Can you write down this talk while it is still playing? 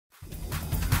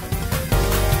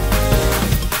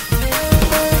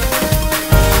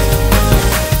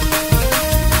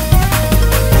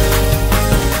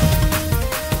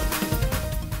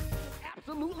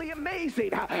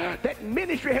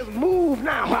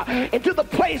into the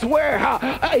place where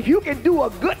if you can do a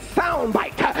good sound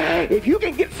bite, if you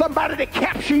can get somebody to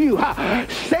capture you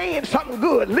saying something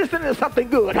good, listening to something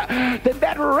good, then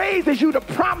that raises you to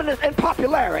prominence and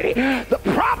popularity. The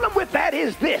problem with that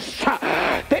is this,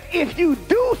 that if you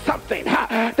do something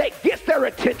that gets their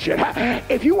attention,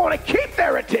 if you want to keep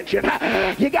their attention,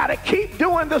 you got to keep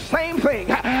doing the same thing.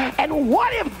 And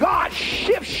what if God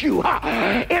shifts you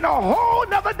in a whole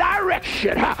nother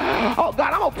direction? Oh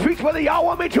God, I'm going to preach whether y'all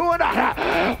want me to or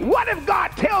not. What if God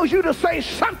tells you to say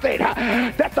something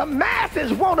that the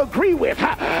masses won't agree with,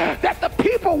 that the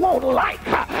people won't like,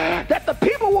 that the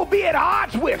people will be at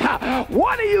odds with?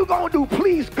 What are you going to do?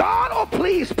 Please God or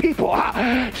please people?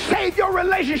 Save your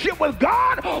relationship with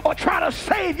God or try to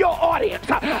save your audience?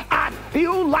 I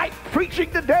feel like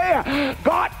preaching today.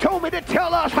 God told me to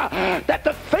tell us that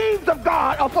the things of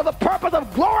God are for the purpose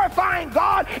of glorifying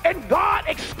God and God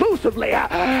exclusively.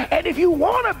 And if you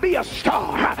want to be a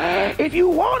star, if you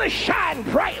want to shine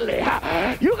brightly,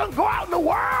 you can go out in the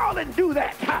world and do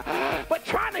that. But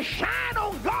trying to shine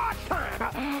on God's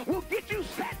time will get you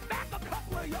set back a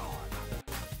couple of yards.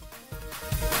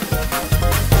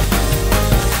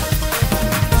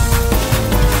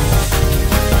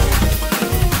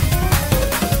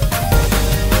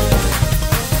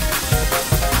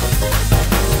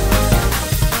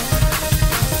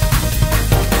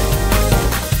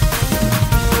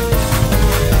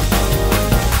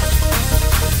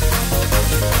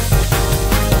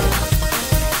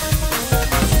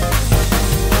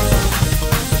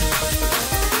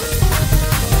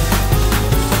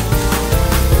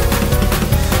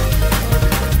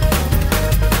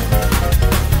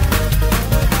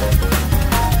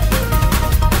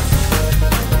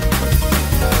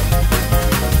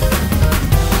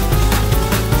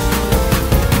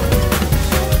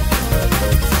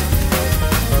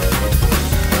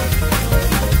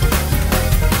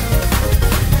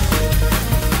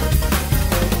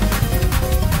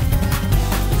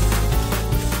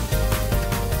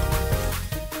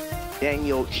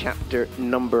 Daniel chapter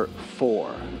number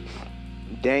 4.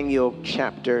 Daniel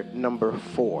chapter number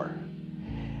 4.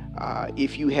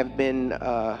 If you have been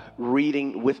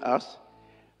reading with us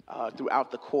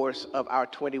throughout the course of our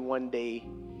 21-day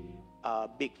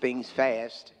Big Things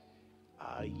Fast,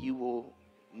 you will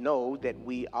know that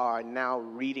we are now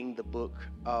reading the book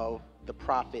of the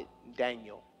prophet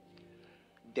Daniel.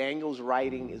 Daniel's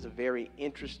writing is a very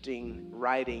interesting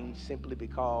writing simply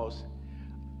because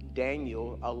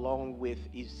Daniel, along with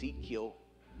Ezekiel,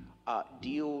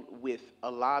 deal with a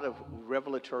lot of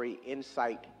revelatory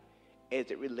insight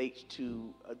as it relates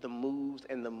to the moves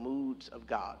and the moods of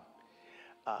God.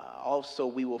 Also,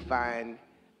 we will find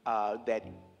that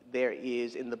there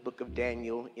is in the book of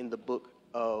Daniel, in the book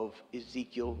of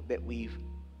Ezekiel that we've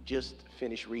just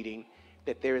finished reading,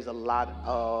 that there is a lot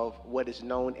of what is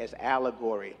known as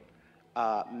allegory,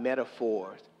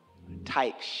 metaphors,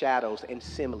 types, shadows, and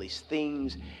similes,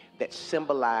 things that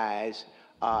symbolize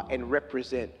and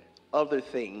represent other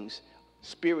things,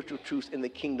 spiritual truths in the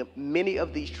kingdom. Many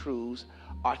of these truths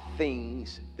are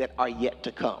things that are yet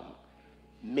to come.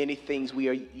 Many things we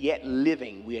are yet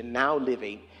living, we are now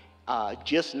living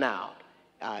just now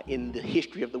in the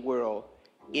history of the world,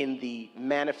 in the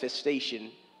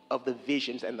manifestation of the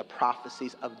visions and the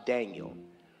prophecies of Daniel.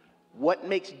 What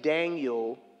makes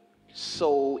Daniel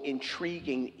so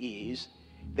intriguing is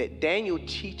that Daniel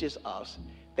teaches us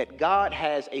that God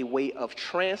has a way of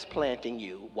transplanting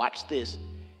you, watch this,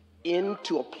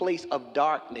 into a place of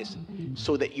darkness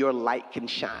so that your light can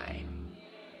shine.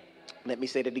 Let me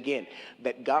say that again,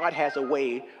 that God has a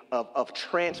way of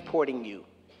transporting you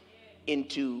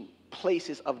into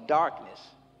places of darkness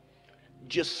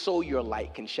just so your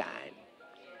light can shine.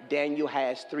 Daniel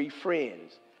has three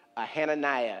friends,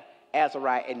 Hananiah,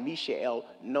 Azariah, and Mishael,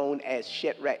 known as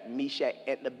Shadrach, Meshach,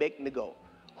 and Abednego,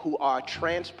 who are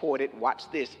transported,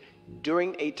 watch this,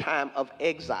 during a time of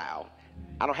exile.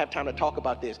 I don't have time to talk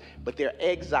about this, but they're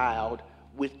exiled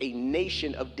with a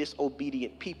nation of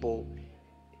disobedient people,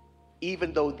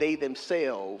 even though they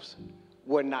themselves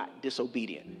were not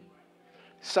disobedient.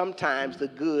 Sometimes the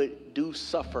good do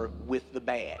suffer with the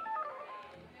bad.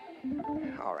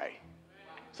 All right.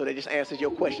 So that just answers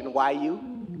your question, why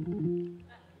you?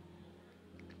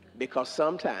 Because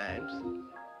sometimes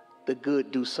the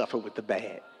good do suffer with the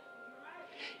bad.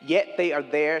 Yet they are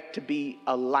there to be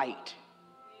a light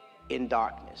in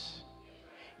darkness.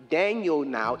 Daniel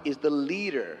now is the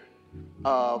leader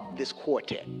of this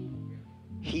quartet.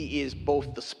 He is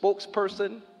both the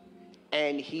spokesperson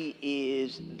and he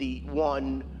is the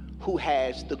one who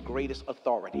has the greatest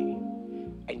authority.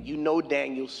 And you know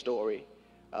Daniel's story.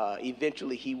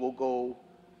 Eventually he will go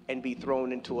and be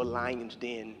thrown into a lion's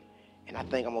den. And I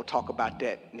think I'm going to talk about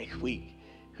that next week.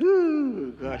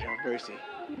 Whew, God have mercy.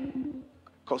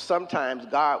 Because sometimes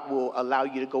God will allow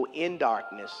you to go in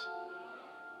darkness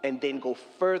and then go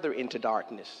further into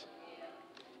darkness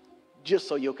just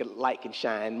so your light can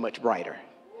shine much brighter.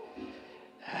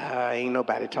 Ain't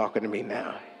nobody talking to me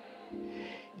now.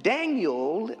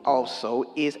 Daniel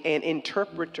also is an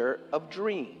interpreter of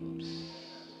dreams.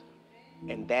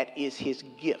 And that is his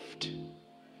gift.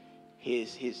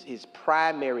 His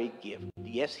primary gift.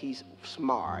 Yes, he's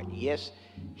smart. Yes,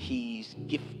 he's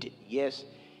gifted. Yes,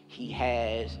 he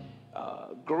has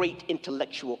great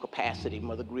intellectual capacity,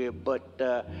 Mother Greer, but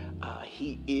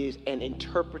he is an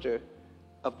interpreter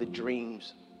of the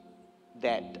dreams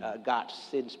that God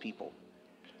sends people.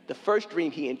 The first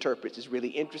dream he interprets is really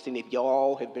interesting. If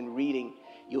y'all have been reading,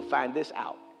 you'll find this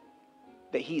out.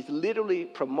 That he's literally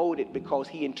promoted because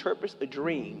he interprets a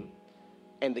dream,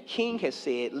 and the king has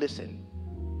said, listen,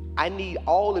 I need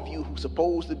all of you who's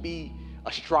supposed to be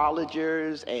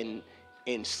astrologers and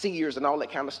seers and all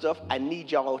that kind of stuff. I need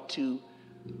y'all to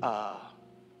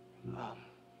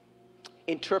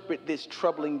interpret this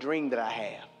troubling dream that I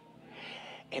have.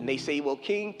 And they say, well,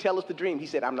 king, tell us the dream. He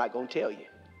said, I'm not going to tell you.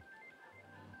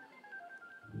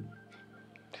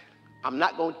 I'm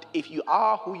not going to, if you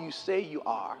are who you say you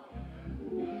are,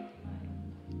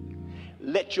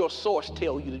 let your source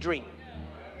tell you the dream.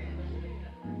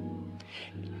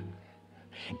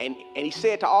 And he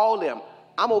said to all of them,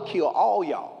 I'm going to kill all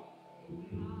y'all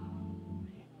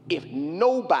if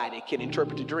nobody can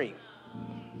interpret the dream.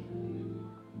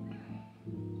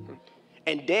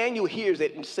 And Daniel hears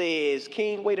it and says,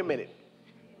 King, wait a minute.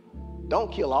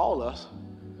 Don't kill all of us.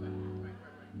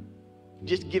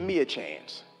 Just give me a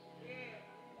chance.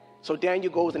 So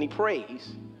Daniel goes and he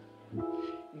prays.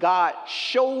 God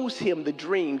shows him the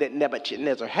dream that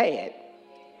Nebuchadnezzar had,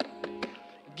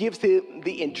 gives him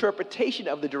the interpretation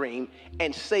of the dream,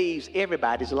 and saves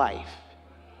everybody's life.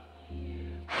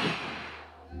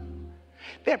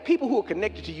 There are people who are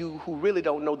connected to you who really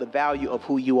don't know the value of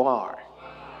who you are.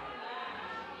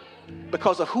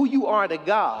 Because of who you are to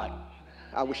God,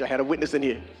 I wish I had a witness in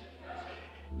here.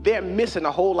 They're missing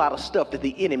a whole lot of stuff that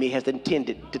the enemy has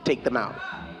intended to take them out.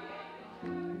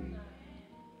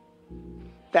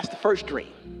 That's the first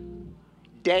dream.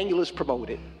 Daniel is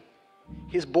promoted.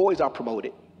 His boys are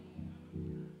promoted.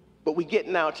 But we get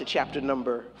now to chapter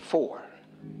number 4.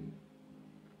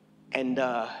 And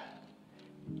I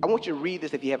want you to read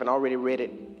this if you haven't already read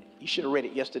it. You should have read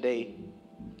it yesterday.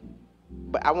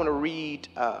 But I want to read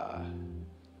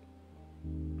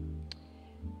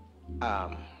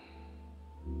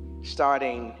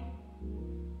starting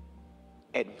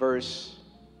at verse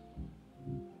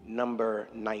number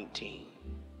 19.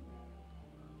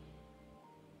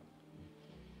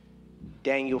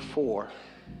 Daniel 4,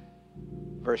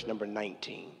 verse number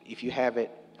 19. If you have it,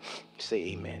 say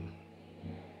amen.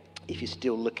 If you're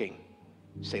still looking,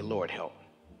 say, Lord, help.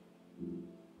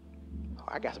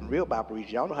 I got some real Bible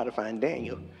readers. Y'all know how to find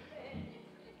Daniel.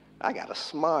 I got a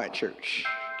smart church.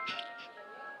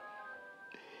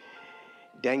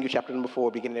 Daniel chapter number 4,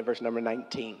 beginning at verse number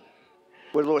 19.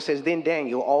 Where the Lord says, then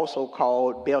Daniel, also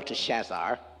called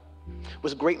Belteshazzar,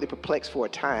 was greatly perplexed for a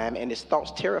time, and his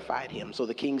thoughts terrified him. So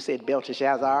the king said,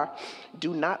 Belteshazzar,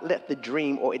 do not let the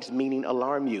dream or its meaning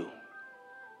alarm you.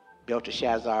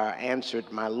 Belteshazzar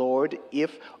answered, my lord,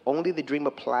 if only the dream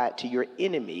applied to your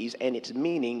enemies and its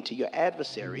meaning to your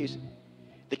adversaries,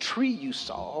 the tree you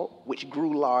saw, which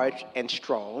grew large and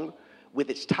strong, with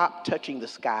its top touching the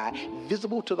sky,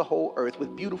 visible to the whole earth,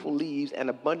 with beautiful leaves and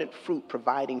abundant fruit,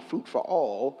 providing fruit for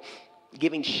all,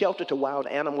 giving shelter to wild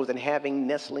animals and having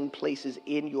nestling places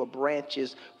in your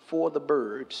branches for the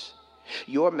birds.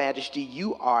 Your Majesty,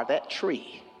 you are that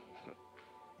tree.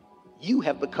 You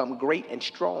have become great and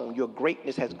strong. Your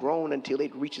greatness has grown until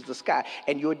it reaches the sky,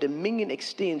 and your dominion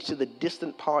extends to the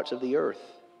distant parts of the earth.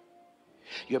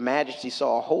 Your Majesty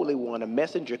saw a holy one, a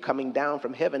messenger coming down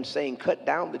from heaven, saying, cut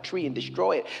down the tree and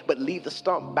destroy it, but leave the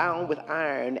stump bound with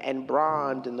iron and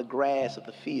bronze in the grass of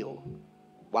the field,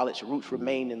 while its roots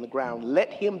remain in the ground.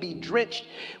 Let him be drenched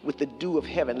with the dew of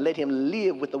heaven. Let him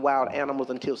live with the wild animals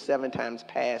until 7 times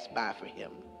pass by for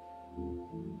him.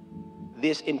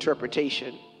 This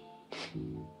interpretation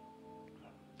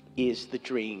is the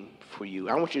dream for you.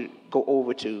 I want you to go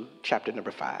over to chapter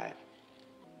number 5.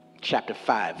 Chapter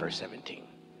 5, verse 17.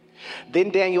 Then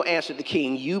Daniel answered the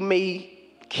king, you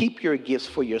may keep your gifts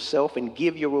for yourself and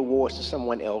give your rewards to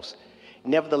someone else.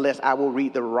 Nevertheless, I will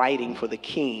read the writing for the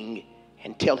king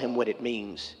and tell him what it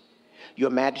means.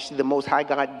 Your Majesty, the Most High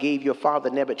God gave your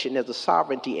father Nebuchadnezzar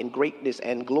sovereignty and greatness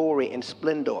and glory and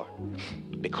splendor.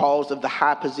 Because of the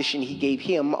high position he gave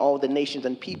him, all the nations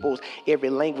and peoples, every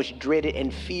language dreaded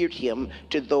and feared him.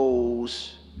 To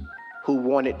those who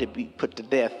wanted to be put to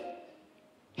death,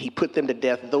 he put them to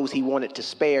death. Those he wanted to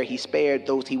spare, he spared.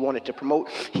 Those he wanted to promote,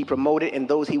 he promoted. And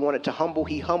those he wanted to humble,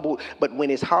 he humbled. But when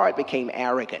his heart became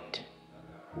arrogant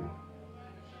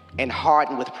and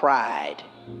hardened with pride,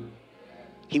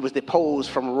 he was deposed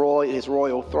from his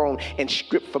royal throne and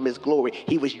stripped from his glory.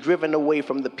 He was driven away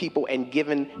from the people and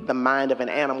given the mind of an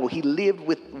animal. He lived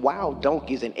with wild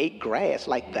donkeys and ate grass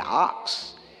like the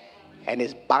ox. And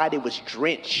his body was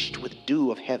drenched with dew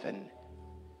of heaven,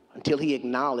 until he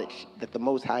acknowledged that the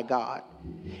Most High God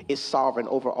is sovereign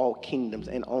over all kingdoms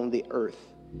and on the earth,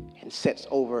 and sets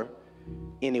over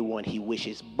anyone he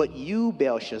wishes. But you,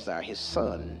 Belteshazzar, his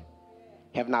son,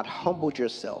 have not humbled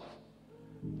yourself,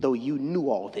 though you knew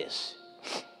all this.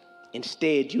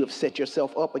 Instead, you have set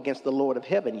yourself up against the Lord of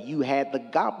heaven. You had the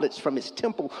goblets from his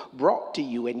temple brought to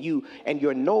you, and you and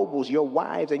your nobles, your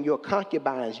wives, and your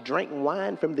concubines drank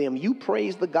wine from them. You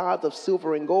praised the gods of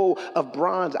silver and gold, of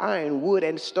bronze, iron, wood,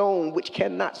 and stone, which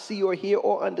cannot see or hear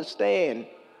or understand.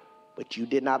 But you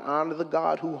did not honor the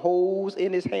God who holds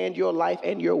in his hand your life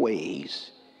and your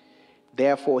ways.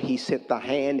 Therefore, he sent the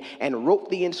hand and wrote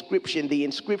the inscription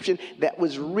that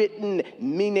was written,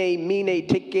 Mene, Mene,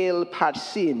 Tekel,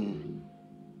 Parsin.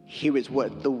 Here is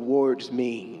what the words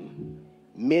mean.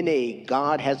 Mene,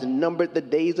 God has numbered the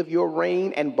days of your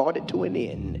reign and brought it to an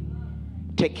end.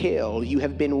 Tekel, you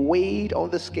have been weighed on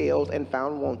the scales and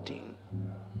found wanting.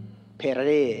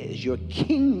 Perez, your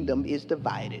kingdom is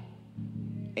divided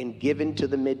and given to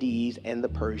the Medes and the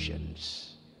Persians.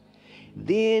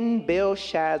 Then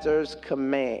Belshazzar's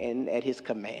at his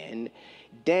command,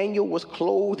 Daniel was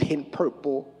clothed in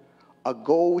purple, a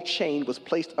gold chain was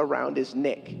placed around his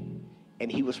neck, and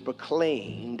he was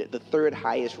proclaimed the third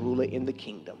highest ruler in the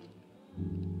kingdom.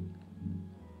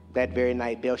 That very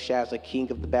night, Belteshazzar,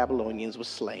 king of the Babylonians, was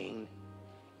slain,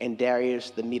 and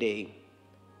Darius the Mede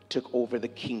took over the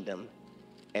kingdom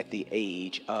at the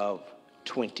age of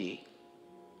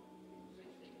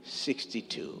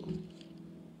 62.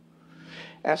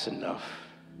 That's enough.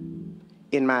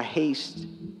 In my haste,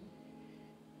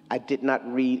 I did not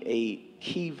read a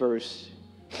key verse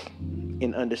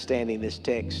in understanding this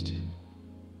text.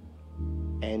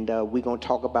 And we're going to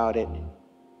talk about it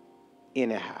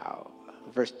anyhow.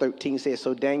 Verse 13 says,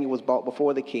 So Daniel was brought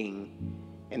before the king,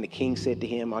 and the king said to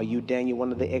him, Are you Daniel,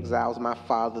 one of the exiles my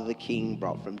father the king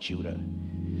brought from Judah?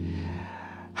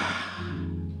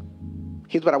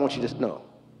 Here's what I want you to know.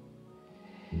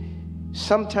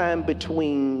 Sometime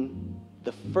between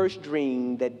the first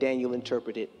dream that Daniel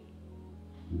interpreted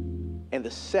and the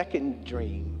second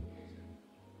dream,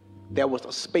 there was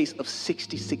a space of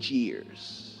 66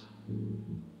 years.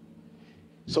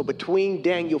 So between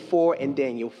Daniel 4 and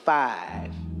Daniel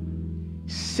 5,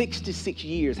 66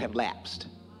 years have lapsed.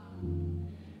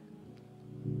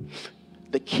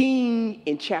 The king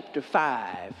in chapter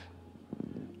 5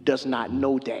 does not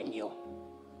know Daniel.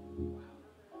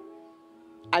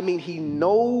 I mean, he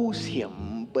knows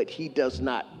him, but he does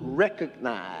not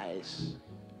recognize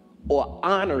or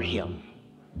honor him,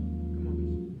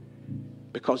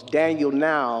 because Daniel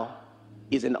now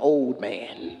is an old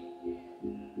man.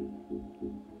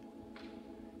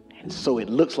 And so it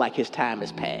looks like his time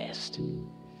has passed.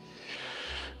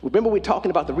 Remember, we're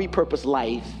talking about the repurposed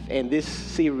life, and this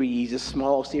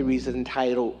small series is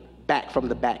entitled Back from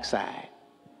the Backside.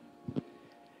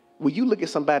 Will you look at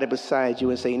somebody beside you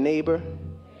and say, neighbor,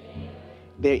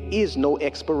 there is no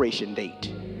expiration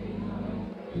date.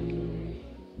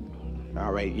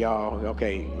 All right, y'all,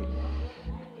 okay.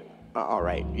 All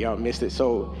right, y'all missed it.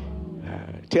 So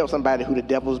tell somebody who the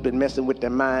devil's been messing with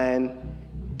their mind,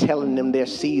 telling them their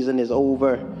season is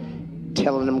over,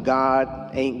 telling them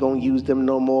God ain't gonna use them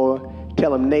no more. Tell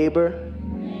them, neighbor,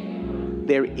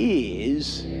 there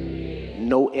is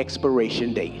no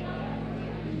expiration date.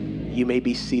 You may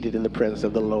be seated in the presence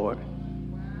of the Lord.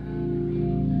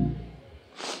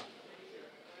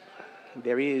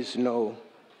 There is no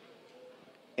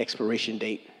expiration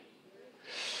date.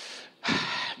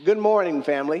 Good morning,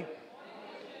 family.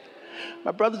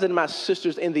 My brothers and my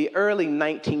sisters, in the early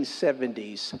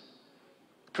 1970s,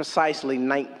 precisely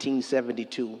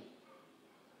 1972,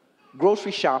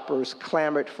 grocery shoppers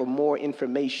clamored for more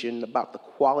information about the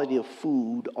quality of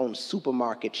food on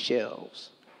supermarket shelves.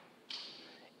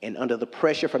 And under the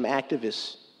pressure from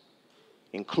activists,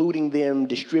 including them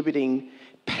distributing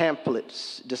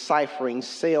pamphlets deciphering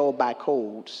sell-by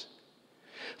codes,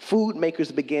 food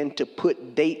makers began to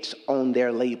put dates on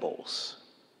their labels.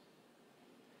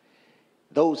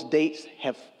 Those dates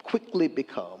have quickly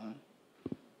become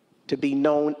to be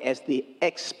known as the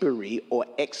expiry or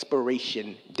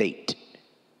expiration date.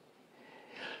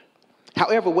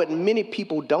 However, what many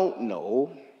people don't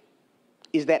know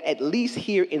is that at least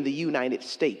here in the United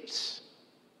States,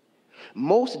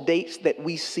 most dates that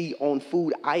we see on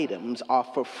food items are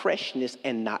for freshness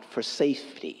and not for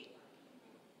safety.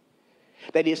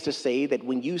 That is to say that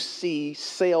when you see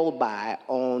sell by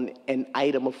on an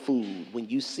item of food, when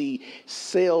you see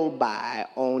sell by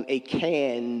on a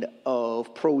can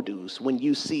of produce, when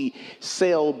you see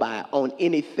sell by on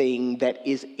anything that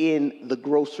is in the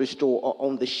grocery store or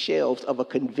on the shelves of a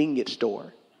convenience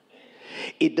store,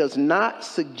 it does not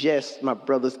suggest, my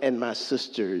brothers and my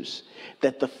sisters,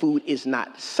 that the food is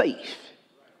not safe.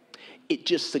 It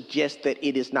just suggests that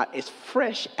it is not as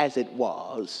fresh as it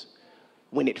was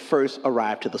when it first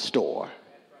arrived to the store.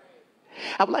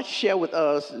 I would like to share with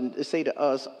us and say to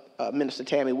us, Minister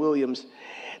Tammy Williams,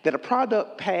 that a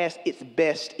product past its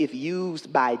best if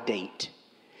used by date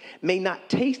may not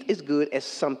taste as good as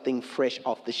something fresh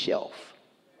off the shelf,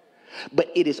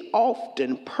 but it is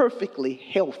often perfectly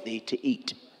healthy to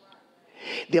eat.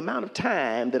 The amount of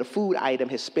time that a food item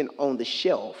has spent on the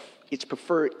shelf, its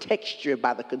preferred texture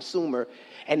by the consumer,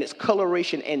 and its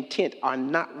coloration and tint are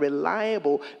not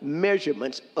reliable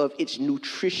measurements of its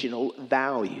nutritional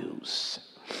values.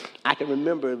 I can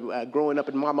remember growing up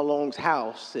in Mama Long's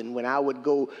house, and when I would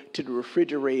go to the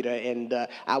refrigerator and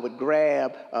I would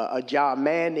grab a jar of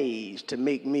mayonnaise to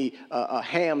make me a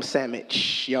ham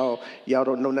sandwich. Y'all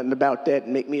don't know nothing about that.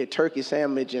 Make me a turkey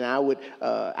sandwich, and I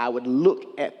would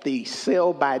look at the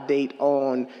sell-by date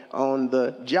on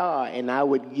the jar, and I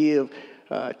would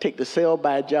take the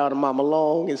sell-by jar to Mama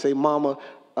Long and say, Mama,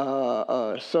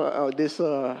 this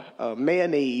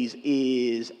mayonnaise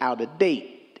is out of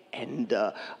date. And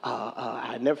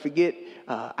I never forget,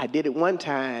 I did it one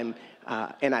time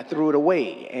and I threw it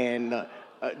away. And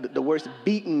the worst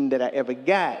beating that I ever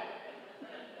got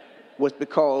was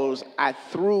because I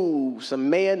threw some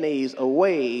mayonnaise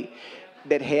away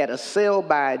that had a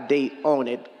sell-by date on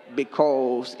it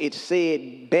because it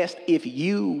said best if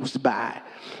used by.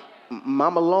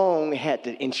 Mama Long had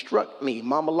to instruct me.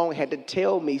 Mama Long had to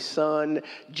tell me, son,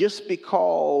 just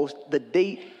because the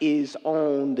date is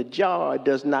on the jar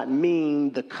does not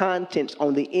mean the contents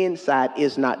on the inside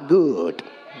is not good.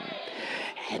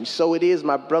 And so it is,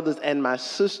 my brothers and my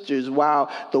sisters,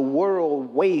 while the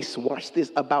world wastes, watch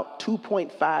this, about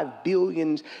 2.5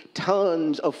 billion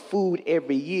tons of food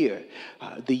every year,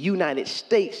 the United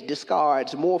States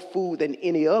discards more food than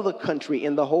any other country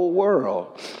in the whole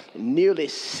world. Nearly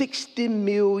 60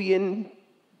 million,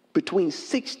 between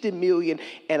 60 million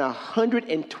and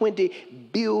 120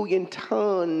 billion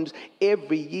tons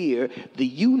every year, the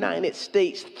United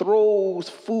States throws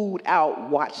food out,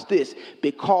 watch this,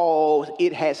 because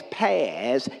it has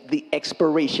passed the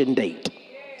expiration date.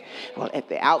 Well, at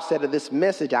the outset of this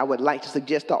message, I would like to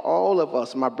suggest to all of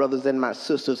us, my brothers and my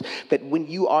sisters, that when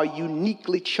you are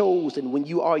uniquely chosen, when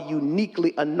you are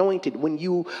uniquely anointed, when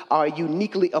you are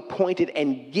uniquely appointed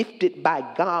and gifted by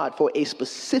God for a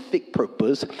specific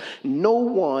purpose, no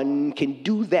one can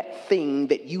do that thing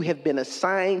that you have been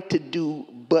assigned to do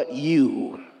but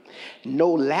you. No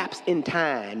lapse in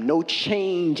time, no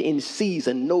change in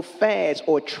season, no fads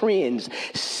or trends,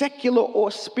 secular or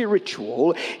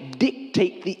spiritual,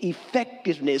 dictate the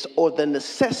effectiveness or the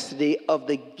necessity of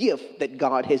the gift that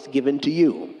God has given to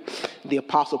you. The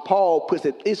Apostle Paul puts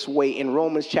it this way in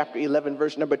Romans chapter 11,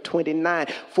 verse number 29,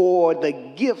 for the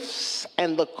gifts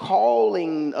and the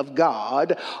calling of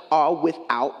God are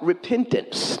without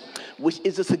repentance. Which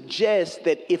is to suggest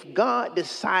that if God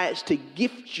decides to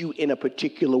gift you in a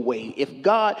particular way, if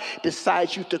God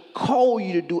decides to call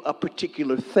you to do a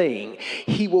particular thing,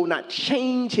 he will not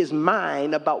change his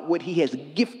mind about what he has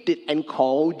gifted and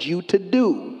called you to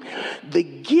do. The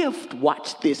gift,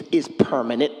 watch this, is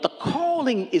permanent. The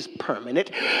calling is permanent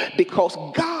because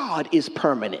God is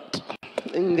permanent.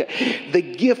 And the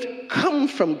gift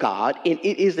comes from God, and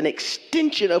it is an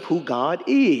extension of who God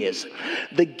is.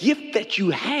 The gift that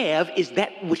you have is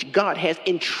that which God has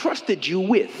entrusted you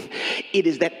with. It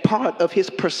is that part of his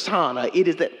persona. It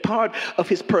is that part of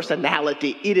his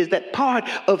personality. It is that part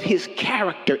of his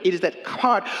character. It is that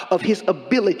part of his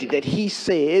ability that he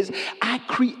says, I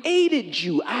created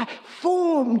you. I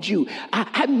formed you.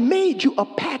 I made you a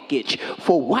package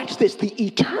for, watch this, the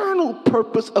eternal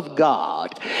purpose of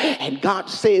God. And God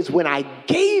says, when I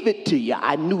gave it get to you.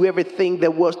 I knew everything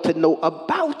there was to know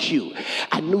about you.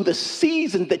 I knew the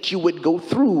seasons that you would go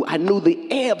through. I knew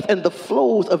the ebbs and the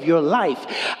flows of your life.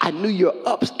 I knew your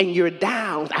ups and your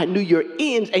downs. I knew your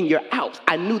ins and your outs.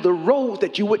 I knew the roads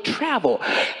that you would travel.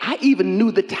 I even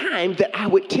knew the times that I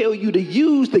would tell you to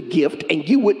use the gift and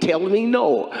you would tell me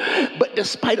no. But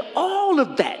despite all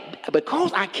of that,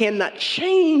 because I cannot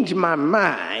change my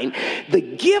mind, the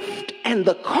gift and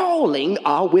the calling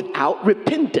are without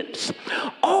repentance.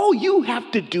 All you have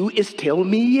to do is tell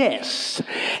me yes.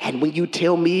 And when you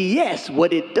tell me yes,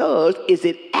 what it does is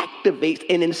it activates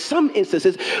and in some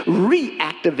instances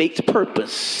reactivates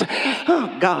purpose.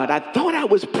 Oh God, I thought I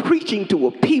was preaching to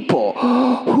a people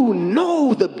who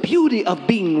know the beauty of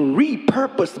being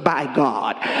repurposed by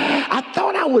God. I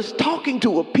thought I was talking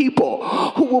to a people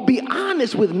who will be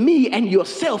honest with me and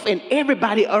yourself and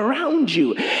everybody around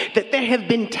you, that there have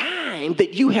been times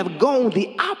that you have gone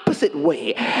the opposite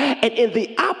way and in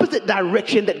the opposite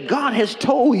direction that God has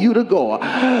told you to go,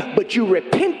 but you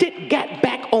repented, got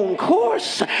back on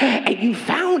course, and you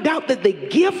found out that the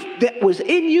gift that was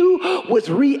in you was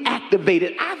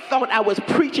reactivated. I thought I was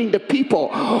preaching to people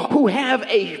who have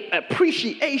a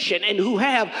appreciation and who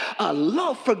have a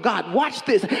love for God. Watch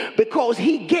this, because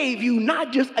he gave you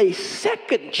not just a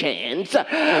second chance,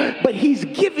 but he's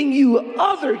giving you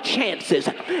other chances.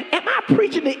 Am I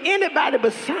preaching to anybody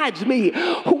besides me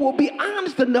who will be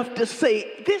honest enough to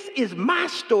say, this is my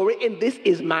story and this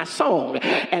is my song?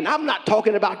 And I'm not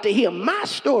talking about to him. My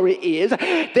story is,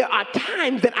 there are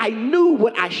times that I knew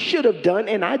what I should have done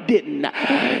and I didn't.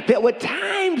 There were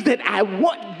times that I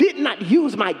did not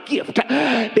use my gift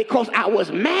because I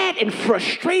was mad and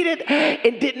frustrated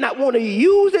and did not want to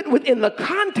use it within the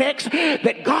context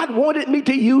that God wanted me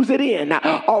to use it in.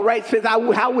 All right, says I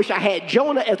wish I had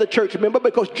Jonah as a church member,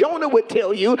 because Jonah would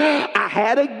tell you I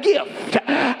had a gift.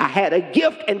 I had a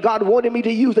gift and God wanted me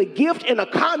to use a gift in a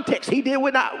context he did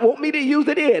not want me to use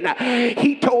it in.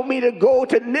 He told me to go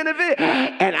to Nineveh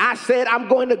and I said I'm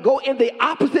going to go in the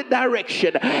opposite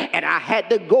direction, and I had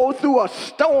to go through a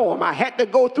storm. I had to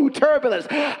go through turbulence.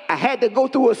 I had to go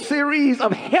through a series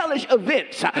of hellish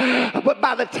events. But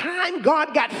by the time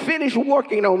God got finished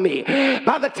working on me,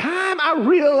 by the time I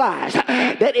realized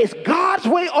that it's God's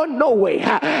way or no way,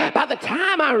 by the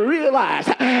time I realized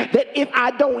that if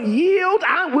I don't yield,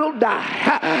 I will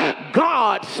die,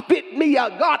 God spit me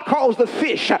out. God caused the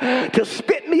fish to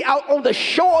spit me out on the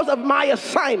shores of my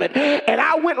assignment, and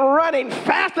I went running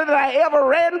faster than I ever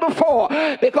ran before,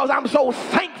 because I'm so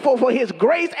thankful for his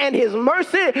grace and his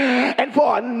mercy and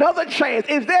for another chance.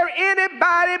 Is there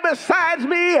anybody besides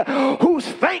me who's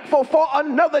thankful for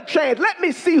another chance? Let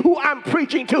me see who I'm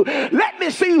preaching to. Let me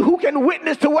see who can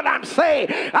witness to what I'm saying.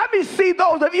 Let me see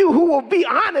those of you who will be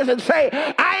honest and say,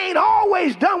 I ain't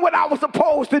always done what I was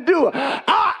supposed to do.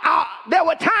 There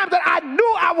were times that I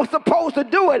knew I was supposed to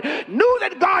do it, knew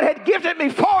that God had gifted me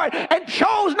for it, and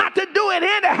chose not to do it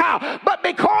anyhow. But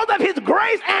because of his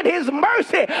grace and his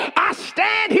mercy, I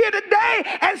stand here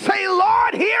today and say,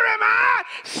 Lord, here am I.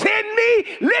 Send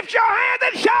me. Lift your hands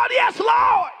and shout, yes,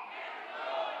 Lord.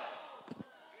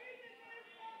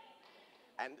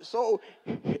 And so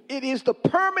it is the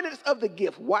permanence of the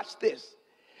gift, watch this,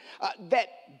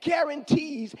 that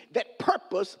guarantees that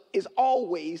purpose is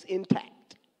always intact.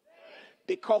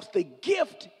 Because the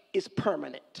gift is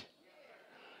permanent.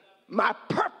 My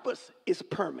purpose is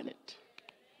permanent.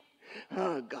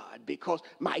 Oh God, because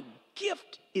my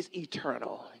gift is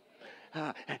eternal.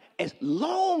 As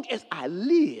long as I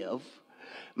live,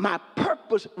 my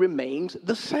purpose remains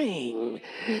the same.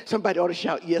 Somebody ought to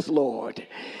shout, yes, Lord.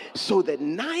 So that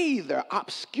neither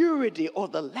obscurity or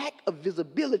the lack of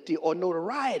visibility or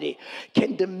notoriety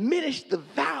can diminish the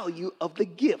value of the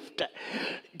gift.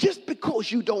 Just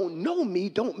because you don't know me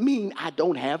don't mean I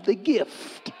don't have the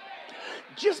gift.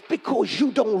 Just because you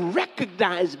don't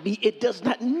recognize me, it does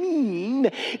not mean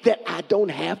that I don't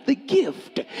have the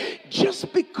gift.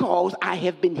 Just because I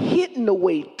have been hidden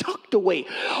away, tucked away,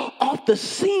 off the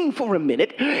scene for a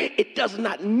minute, it does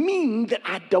not mean that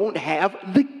I don't have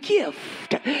the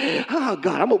gift. Oh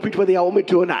God, I'm going to preach whether y'all want me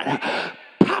to or not.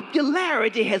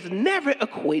 Popularity has never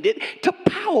equated to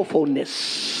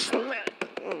powerfulness.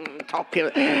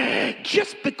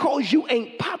 Just because you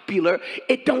ain't popular,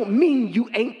 it don't mean you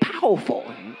ain't powerful.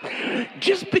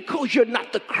 Just because you're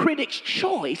not the critic's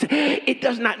choice, it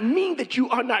does not mean that you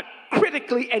are not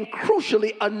critically and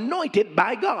crucially anointed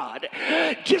by God.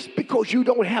 Just because you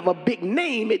don't have a big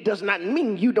name, it does not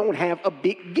mean you don't have a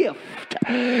big gift.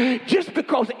 Just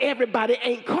because everybody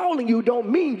ain't calling you don't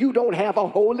mean you don't have a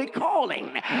holy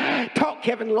calling. Talk,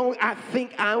 Kevin Long, I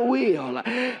think I will.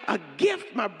 A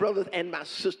gift, my brothers and my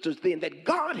sisters, then, that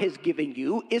God has given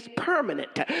you is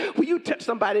permanent. Will you touch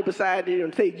somebody beside you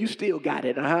and say, you still got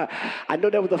it? I know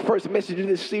that was the first message in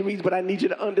this series, but I need you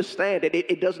to understand that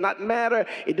it does not matter.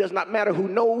 It does not matter who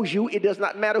knows you. It does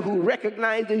not matter who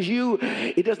recognizes you.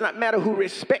 It does not matter who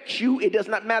respects you. It does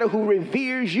not matter who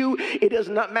reveres you. It does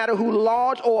not matter who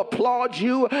lauds or applauds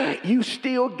you. You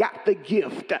still got the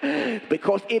gift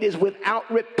because it is without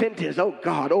repentance. Oh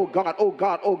God, oh God, oh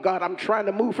God, oh God, I'm trying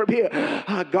to move from here.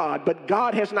 Oh God, but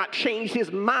God has not changed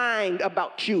his mind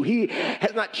about you. He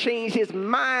has not changed his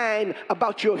mind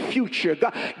about your future.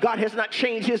 God has not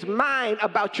changed his mind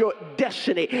about your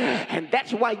destiny. And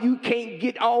that's why you can't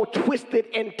get all twisted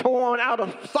and torn out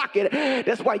of socket.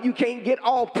 That's why you can't get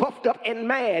all puffed up and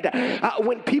mad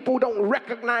when people don't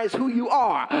recognize who you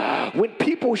are. When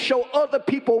people show other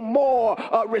people more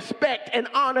respect and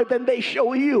honor than they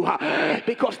show you.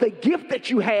 Because the gift that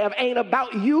you have ain't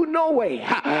about you no way.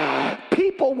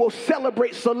 People will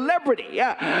celebrate celebrity,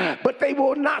 but they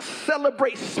will not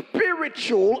celebrate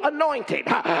spiritual anointing.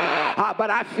 But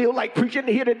I feel like preaching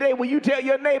here today. Will you tell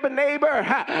your neighbor,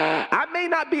 I may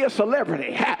not be a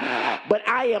celebrity, but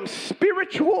I am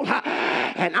spiritual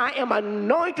and I am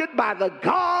anointed by the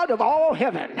God of all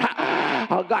heaven.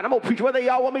 Oh God, I'm going to preach whether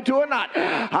y'all want me to or not.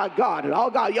 Oh God,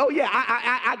 oh yeah,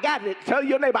 I got it. Tell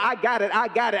your neighbor, I got it.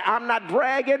 I'm not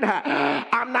bragging.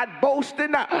 I'm not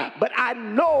boasting, but I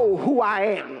know who I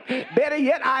am. Better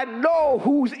yet, I know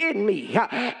who's in me.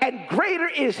 And greater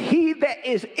is he that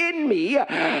is in me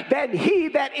than he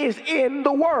that is in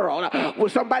the world. Will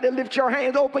somebody lift your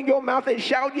hands, open your mouth, and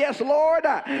shout, yes, Lord?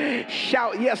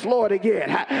 Shout, yes, Lord, again.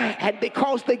 And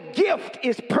because the gift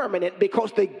is permanent,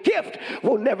 because the gift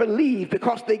will never leave,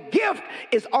 because the gift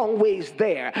is always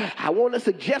there, I want to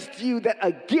suggest to you that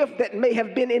a gift that may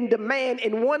have been in demand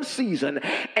in one season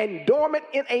and dormant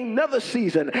in another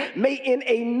season may in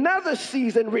another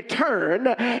season return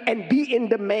and be in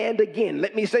demand again.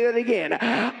 Let me say that again.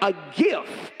 A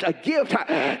gift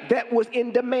that was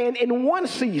in demand in one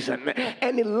season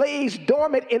and it lays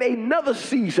dormant in another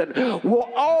season will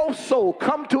also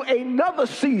come to another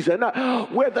season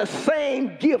where the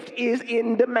same gift is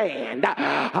in demand.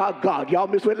 Oh God, y'all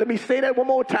missed it. Let me say that one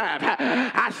more time.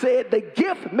 I said the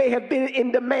gift may have been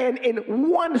in demand in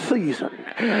one season.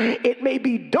 It may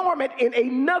be dormant in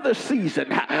another season,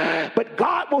 but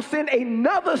God will send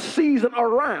another season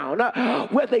around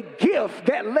where the gift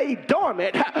that lay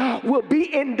dormant will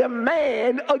be in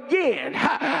demand again.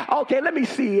 Okay, let me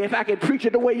see if I can preach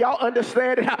it the way y'all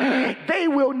understand it. They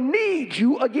will need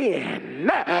you again.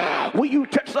 Will you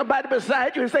touch somebody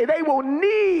beside you and say, they will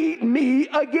need me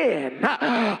again?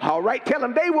 All right, tell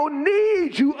them they will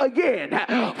need you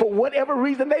again. For whatever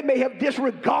reason they may have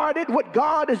disregarded what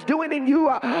God is doing in you.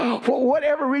 For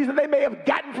whatever reason they may have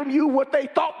gotten from you what they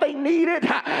thought they needed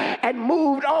and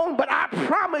moved on. But I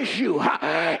promise you,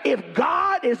 if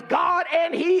God is God,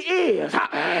 and he is,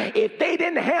 if they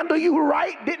didn't handle you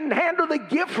right, didn't handle the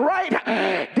gift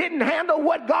right, didn't handle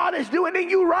what God is doing in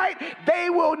you right, they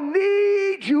will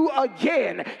need you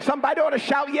again. Somebody ought to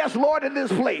shout, yes, Lord, in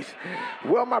this place.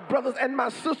 Well, my brothers and my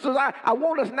sisters, I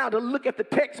want us now to look at the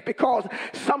text because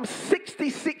some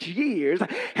 66 years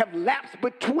have lapsed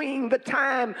between the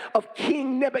time of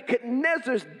King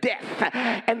Nebuchadnezzar's death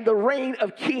and the reign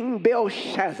of King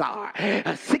Belteshazzar.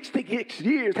 66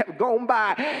 years have gone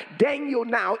by. Daniel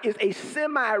now is a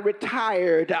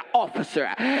semi-retired officer.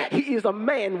 He is a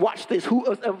man, watch this, who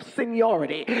is of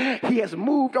seniority. He has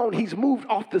moved on. He's moved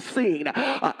off the scene.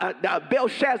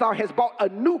 Belteshazzar has brought a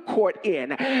new court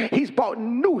in. He's brought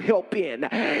new help in.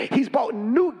 He's brought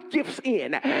new gifts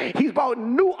in. He's brought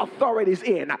new authorities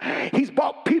in. He's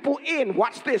brought people in,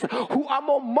 watch this, who are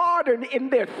more modern in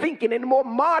their thinking and more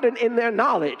modern in their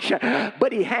knowledge.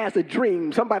 But he has a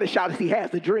dream. Somebody shouts, he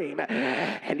has a dream.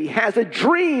 And he has a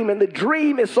dream, and the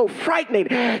dream is so frightening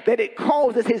that it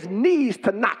causes his knees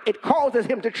to knock. It causes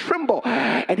him to tremble.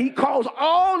 And he calls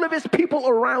all of his people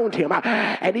around him.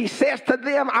 And he says to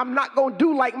them, I'm not going to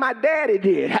do like my daddy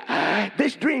did.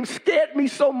 This dream scared me me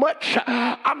so much,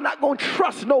 I'm not going to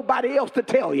trust nobody else to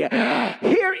tell you.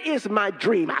 Here is my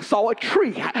dream. I saw a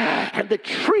tree, and the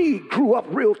tree grew up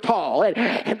real tall,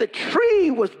 and the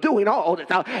tree was doing all this.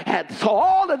 And so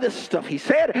all of this stuff, he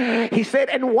said,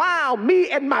 and while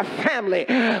me and my family,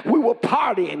 we were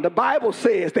partying, the Bible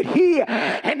says that he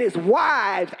and his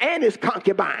wives and his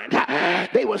concubines,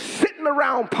 they were sitting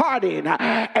around partying,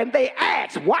 and they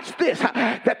asked, watch this,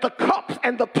 that the cups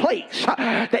and the plates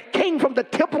that came from the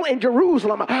temple in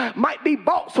Jerusalem might be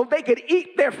bought so they could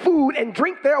eat their food and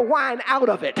drink their wine out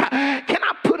of it. Can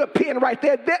I put a pin right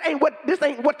there? This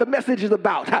ain't what the message is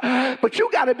about. But you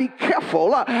got to be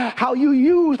careful how you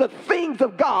use the things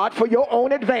of God for your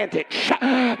own advantage.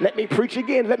 Let me preach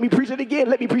again. Let me preach it again.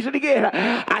 Let me preach it again.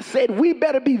 I said we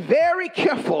better be very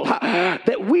careful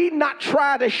that we not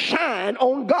try to shine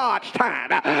on God's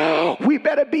time. We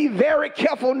better be very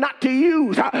careful not to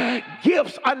use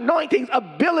gifts, anointings,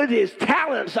 abilities,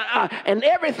 talents, and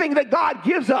everything that God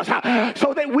gives us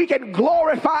so that we can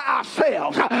glorify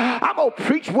ourselves. I'm going to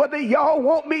preach whether y'all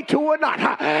want me to or not.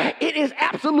 It is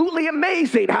absolutely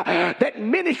amazing that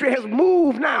ministry has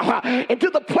moved now into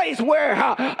the place where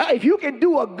if you can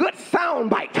do a good sound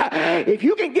bite, if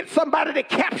you can get somebody to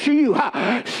capture you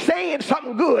saying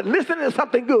something good, listening to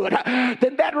something good,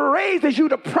 then that raises you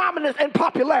to prominence and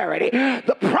popularity.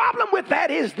 The problem with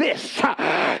that is this,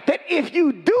 that if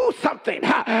you do something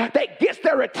that gets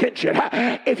their attention,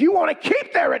 if you want to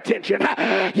keep their attention,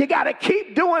 you got to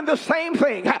keep doing the same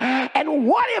thing. And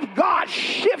what if God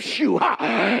shifts you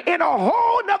in a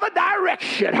whole nother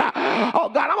direction? Oh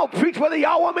God, I'm going to preach whether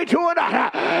y'all want me to or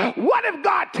not. What if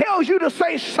God tells you to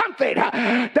say something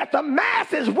that the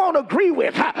masses won't agree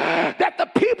with, that the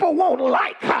people won't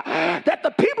like, that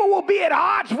the people will be at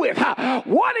odds with?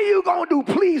 What are you going to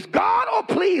do? Please God or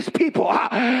please people?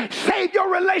 Save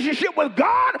your relationship with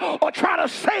God or try to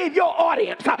save your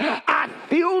audience? I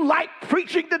feel like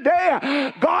preaching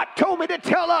today. God told me to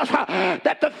tell us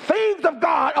that the things of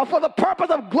God are for the purpose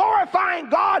of glorifying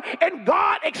God and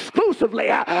God exclusively.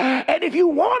 And if you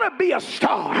want to be a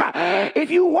star, if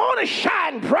you want to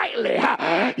shine brightly,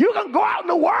 you can go out in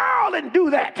the world and do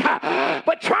that.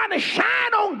 But trying to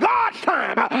shine on God's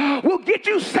time will get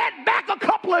you set back a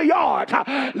couple of yards.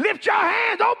 Lift your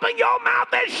hands, open your mouth,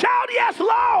 and shout, yes,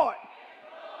 Lord.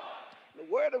 The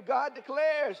word of God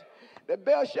declares that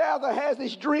Belteshazzar has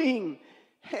this dream.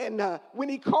 And when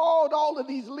he called all of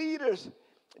these leaders,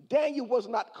 Daniel was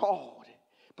not called.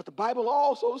 But the Bible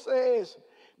also says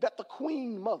that the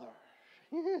queen mother,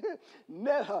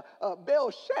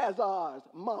 Belteshazzar's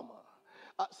mama,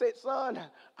 said, son,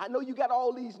 I know you got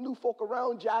all these new folk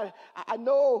around you. I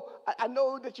know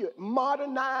that you're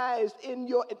modernized in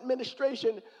your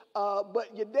administration,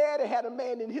 but your daddy had a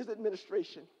man in his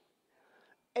administration,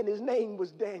 and his name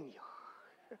was Daniel.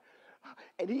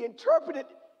 And he interpreted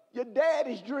your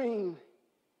daddy's dream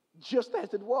just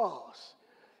as it was.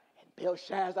 And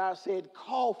Belteshazzar said,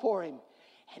 call for him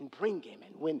and bring him.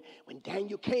 And when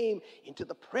Daniel came into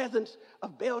the presence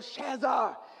of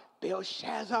Belteshazzar,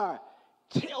 Belteshazzar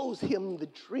tells him the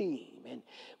dream. And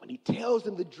when he tells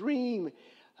him the dream,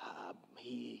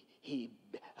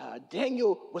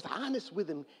 Daniel was honest with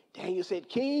him. Daniel said,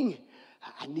 King,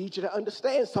 I need you to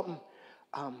understand something.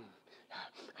 I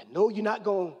know you're not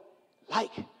going to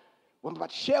like what I'm about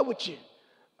to share with you,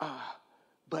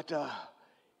 but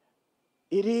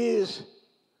it is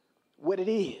what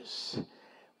it is.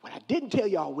 What I didn't tell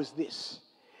y'all was this,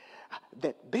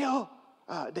 that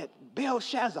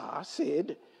Belteshazzar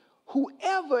said,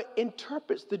 whoever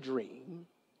interprets the dream,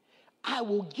 I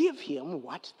will give him,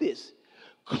 watch this,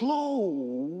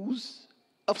 clothes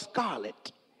of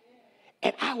scarlet,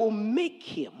 and I will make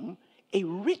him a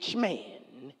rich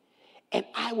man, and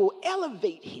I will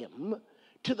elevate him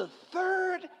to the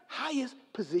third highest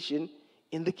position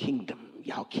in the kingdom.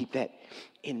 Y'all keep that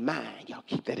in mind. Y'all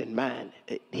keep that in mind.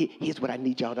 Here's what I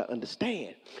need y'all to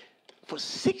understand. For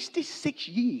 66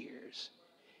 years,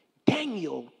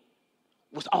 Daniel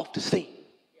was off the scene.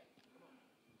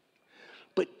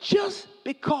 But just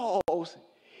because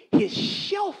his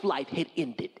shelf life had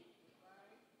ended,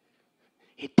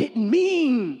 it didn't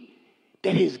mean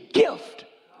that his gift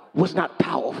was not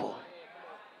powerful.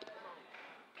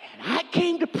 And I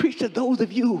came to preach to those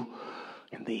of you,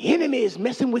 and the enemy is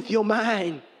messing with your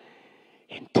mind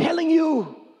and telling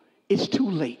you it's too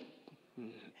late,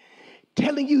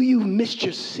 telling you you've missed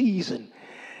your season,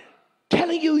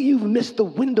 telling you you've missed the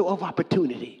window of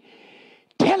opportunity,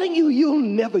 telling you you'll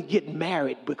never get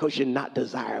married because you're not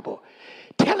desirable,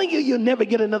 Telling you you'll never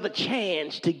get another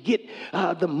chance to get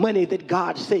the money that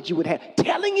God said you would have.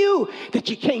 Telling you that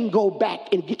you can't go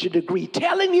back and get your degree.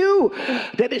 Telling you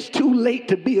that it's too late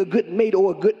to be a good mate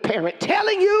or a good parent.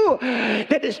 Telling you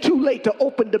that it's too late to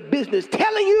open the business.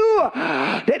 Telling you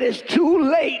that it's too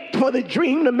late for the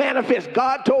dream to manifest.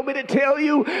 God told me to tell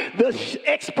you the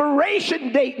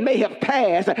expiration date may have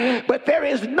passed, but there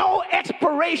is no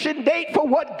expiration date for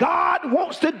what God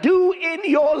wants to do in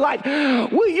your life.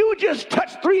 Will you just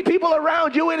touch 3 people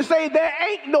around you and say there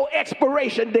ain't no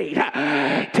expiration date?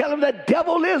 Tell them the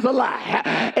devil is a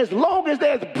lie. As long as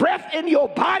there's breath in your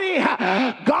body,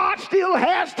 God still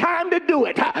has time to do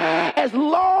it. As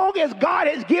long as God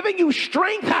has given you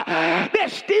strength,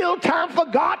 there's still time for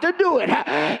God to do it.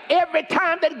 Every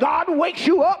time that God wakes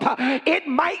you up, it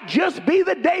might just be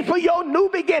the day for your new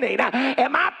beginning.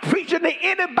 Am I preaching to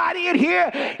anybody in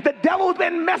here? The devil's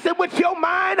been messing with your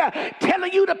mind,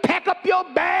 telling you to pack up your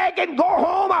bag and go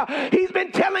home. He's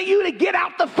been telling you to get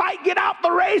out the fight, get out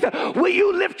the race. Will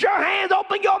you lift your hands,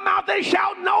 open your mouth, and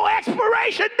shout, no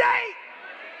expiration date?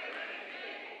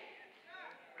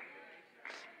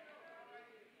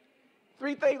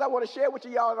 Three things I want to share with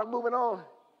you, y'all, as I'm moving on.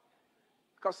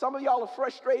 Because some of y'all are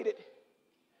frustrated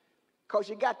because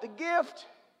you got the gift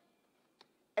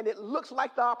and it looks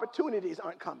like the opportunities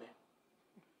aren't coming.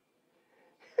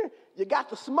 You got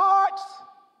the smarts,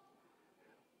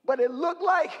 but it looked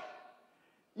like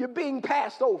you're being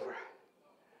passed over.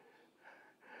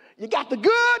 You got the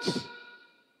goods,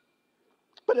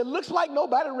 but it looks like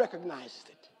nobody recognized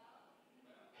it.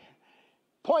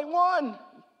 Point one,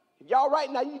 y'all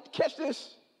right now, you catch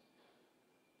this.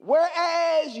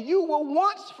 Whereas you were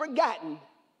once forgotten,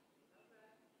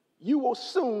 you will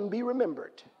soon be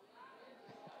remembered.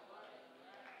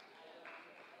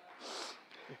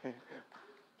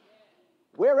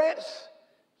 Whereas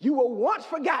you were once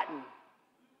forgotten,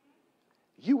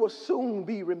 you will soon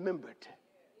be remembered.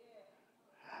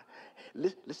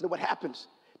 Listen to what happens.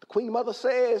 The queen mother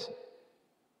says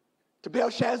to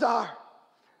Belteshazzar,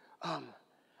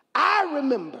 I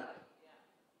remember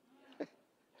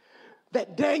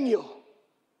that Daniel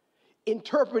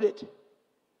interpreted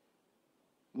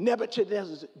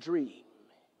Nebuchadnezzar's dream.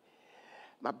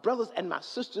 My brothers and my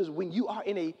sisters, when you are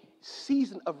in a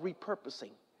season of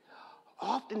repurposing,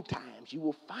 oftentimes you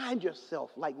will find yourself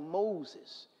like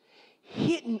Moses,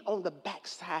 hidden on the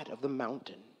backside of the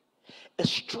mountain,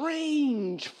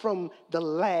 estranged from the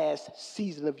last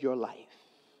season of your life.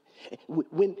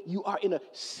 When you are in a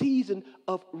season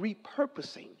of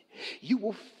repurposing, you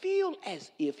will feel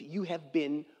as if you have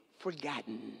been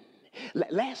forgotten.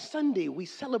 Last Sunday, we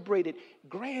celebrated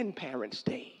Grandparents'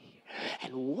 Day.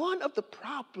 And one of the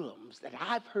problems that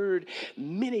I've heard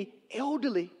many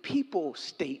elderly people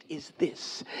state is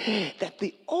this, that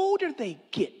the older they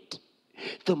get,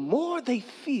 the more they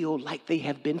feel like they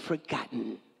have been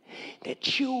forgotten. That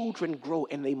children grow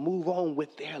and they move on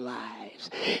with their lives.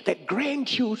 That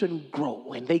grandchildren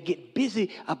grow and they get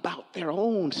busy about their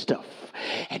own stuff.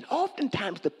 And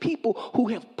oftentimes the people who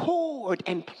have poured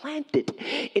and planted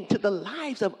into the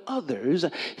lives of others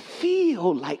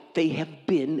feel like they have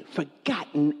been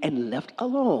forgotten and left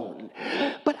alone.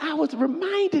 But I was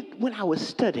reminded when I was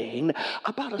studying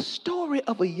about a story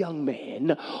of a young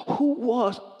man who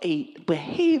was a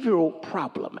behavioral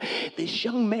problem. This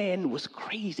young man was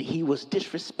crazy. He was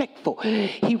disrespectful.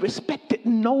 He respected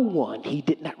no one. He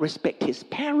did not respect his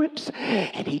parents,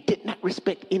 and he did not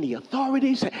respect any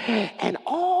authorities. And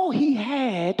all he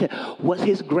had was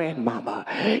his grandmama.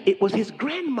 It was his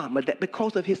grandmama that,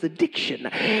 because of his addiction,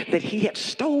 that he had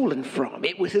stolen from.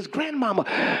 It was his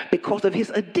grandmama because of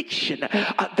his addiction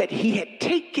that he had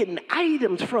taken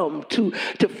items from to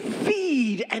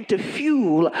feed and to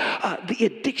fuel the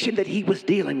addiction that he was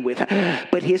dealing with.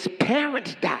 But his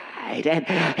parents died, and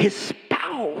his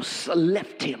spouse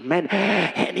left him, and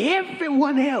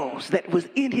everyone else that was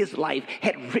in his life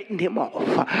had written him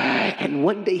off. And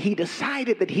one day he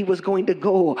decided that he was going to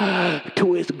go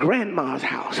to his grandma's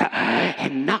house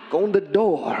and knock on the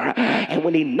door. And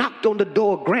when he knocked on the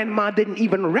door, grandma didn't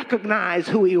even recognize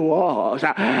who he was.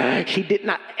 She did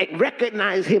not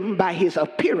recognize him by his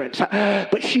appearance,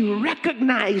 but she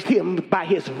recognized him by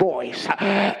his voice.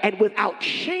 And without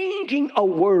changing a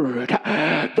word,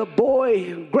 the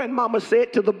boy, grandmama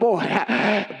said to the boy,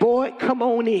 boy, come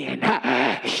on in.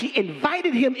 She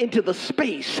invited him into the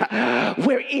space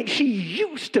wherein she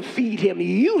used to feed him,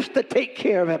 used to take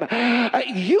care of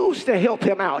him, used to help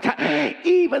him out,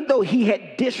 even though he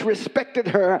had disrespected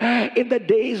her in the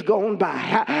days gone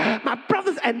by. My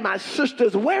brothers and my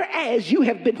sisters, whereas you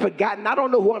have been forgotten, I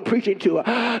don't know who I'm preaching to,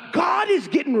 God is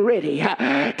getting ready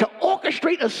to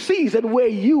orchestrate a season where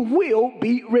you will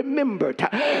be remembered. remembered.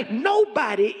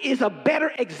 Nobody is a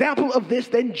better example of this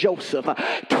than Joseph.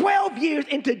 12 years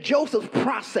into Joseph's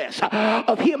process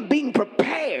of him being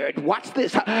prepared, watch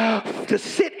this, to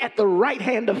sit at the right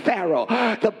hand of Pharaoh,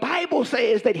 the Bible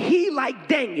says that he, like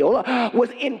Daniel, was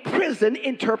in prison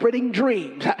interpreting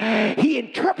dreams. He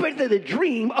interpreted the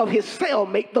dream of his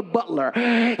cellmate, the butler.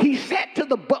 He said to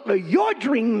the butler, your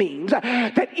dream means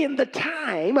that in the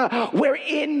time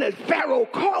wherein Pharaoh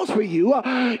calls for you,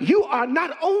 you are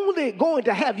not only going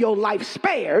to have your life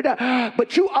spared,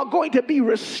 but you are going to be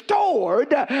restored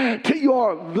to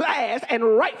your last and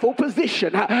rightful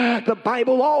position. The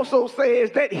Bible also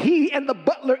says that he and the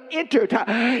butler entered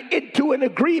into an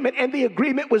agreement, and the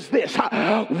agreement was this: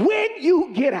 when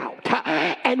you get out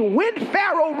and when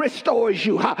Pharaoh restores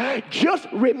you, just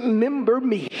remember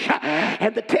me.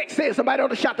 And the text says, somebody ought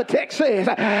to shout, the text says,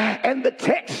 and the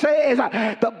text says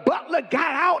the butler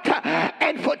got out,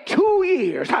 and for 2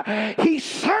 years he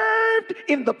served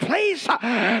in the place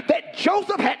that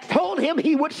Joseph had told him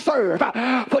he would serve.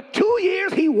 For 2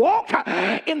 years he walked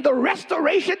in the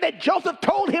restoration that Joseph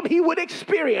told him he would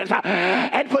experience.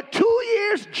 And for 2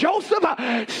 years Joseph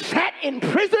sat in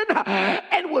prison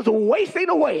and was wasting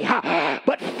away.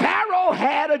 But Pharaoh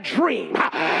had a dream,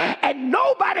 and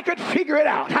nobody could figure it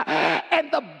out. And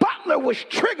the butler was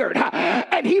triggered,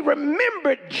 and he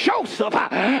remembered Joseph,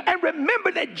 and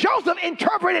remembered that Joseph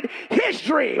interpreted his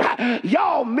dream.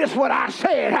 Y'all miss what I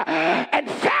said. And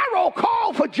Pharaoh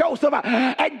called for Joseph,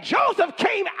 and Joseph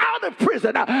came out of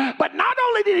prison. But not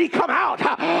only did he come out,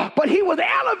 but he was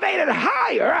elevated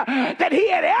higher than he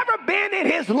had ever been in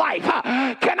his life.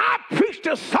 Can I preach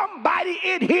to somebody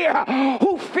in here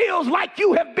who feels like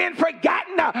you have been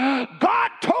forgotten? God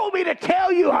told me to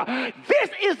tell you, this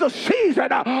is the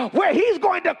season where he's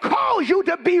going to cause you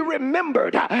to be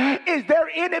remembered. Is there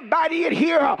anybody in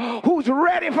here who's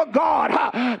ready for God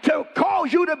to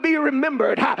cause you to be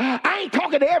remembered? I ain't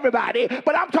talking to everybody,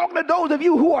 but I'm talking to those of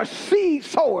you who are seed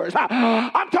sowers.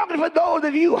 I'm talking for those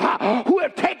of you who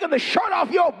have taken the shirt off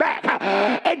your back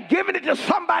and given it to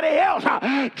somebody else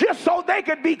just so they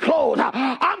could be clothed.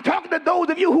 I'm talking to those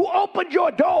of you who opened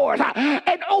your doors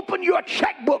and opened your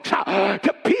checkbooks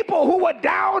to people who were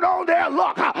down on their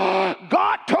luck.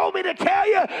 God told me to tell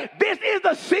you, this is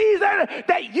the season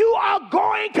that you are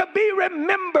going to be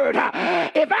remembered.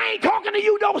 If I ain't talking to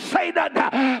you, don't say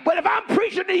nothing. But if I'm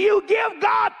preaching to you, give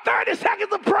God 30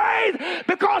 seconds of praise,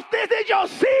 because this is your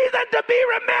season to be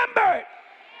remembered.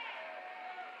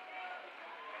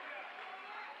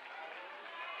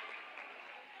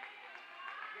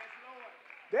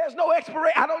 There's no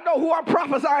expiration. I don't know who I'm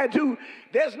prophesying to.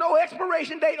 There's no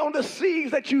expiration date on the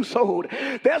seeds that you sowed.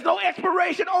 There's no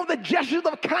expiration on the gestures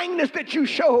of kindness that you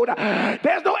showed.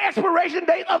 There's no expiration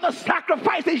date of the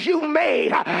sacrifices you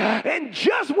made. And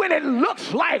just when it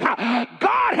looks like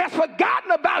God has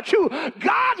forgotten about you,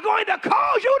 God's going to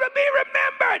cause you to be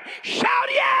remembered. Shout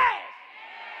yes.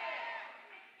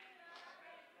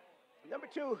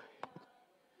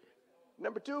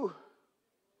 Number two,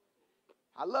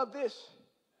 I love this.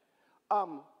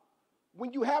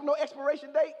 When you have no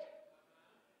expiration date,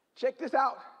 check this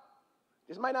out.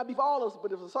 This might not be for all of us,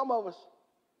 but for some of us,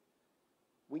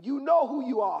 when you know who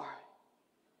you are,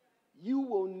 you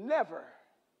will never,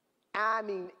 I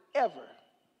mean ever,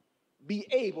 be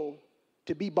able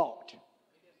to be bought.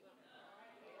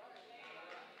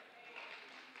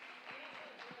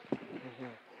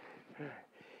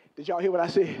 Did y'all hear what I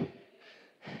said?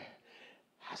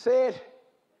 I said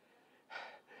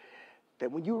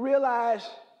that when you realize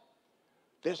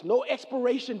there's no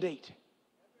expiration date,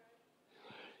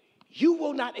 you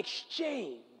will not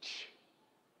exchange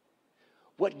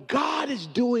what God is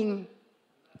doing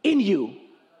in you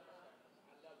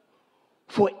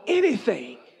for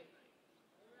anything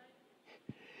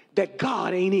that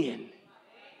God ain't in.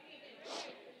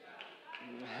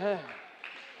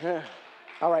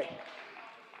 All right.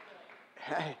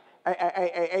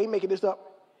 I ain't making this up.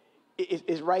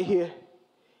 It's right here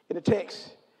in the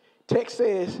text. Text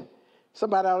says,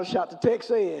 somebody ought to shout, the text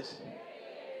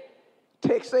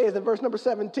says in verse number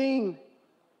 17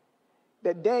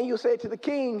 that Daniel said to the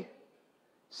king,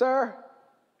 sir,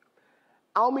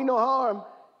 I don't mean no harm,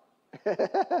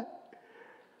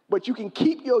 but you can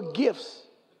keep your gifts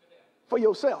for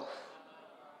yourself,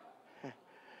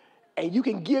 and you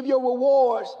can give your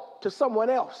rewards to someone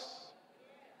else.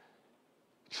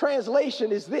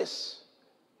 Translation is this: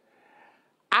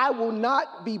 I will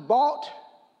not be bought,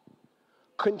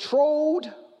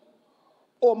 controlled,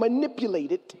 or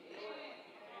manipulated.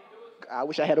 I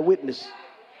wish I had a witness.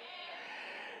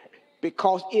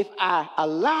 Because if I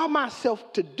allow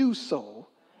myself to do so,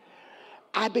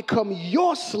 I become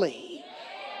your slave.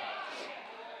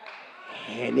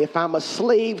 And if I'm a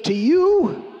slave to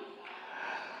you,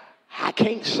 I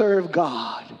can't serve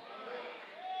God.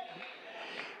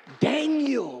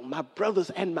 Daniel, my brothers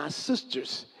and my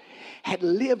sisters, had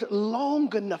lived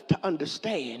long enough to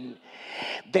understand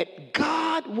that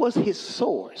God was his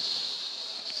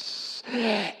source,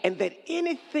 and that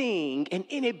anything and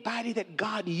anybody that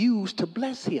God used to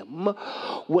bless him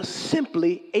was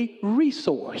simply a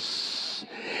resource.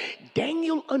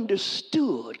 Daniel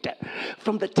understood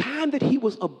from the time that he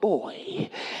was a boy,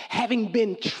 having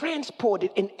been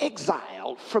transported in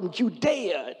exile from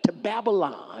Judea to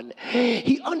Babylon,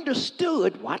 he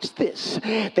understood, watch this,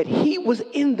 that he was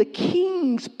in the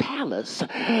king's palace,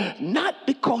 not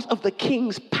because of the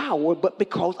king's power, but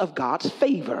because of God's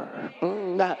favor.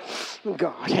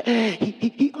 God,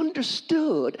 he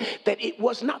understood that it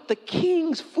was not the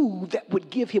king's food that would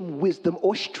give him wisdom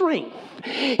or strength.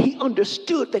 He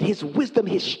understood that his wisdom,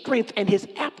 his strength, and his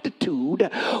aptitude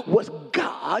was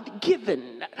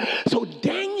God-given. So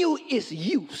Daniel is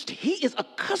used, he is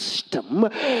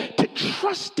accustomed to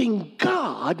trusting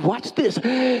God, watch this,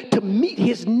 to meet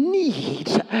his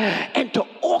needs and to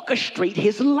orchestrate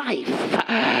his life.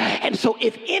 And so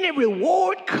if any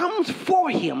reward comes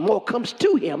for him or comes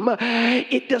to him,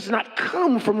 it does not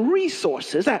come from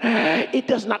resources, it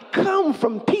does not come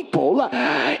from people,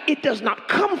 it does not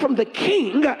come from the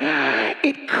king,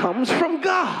 it comes from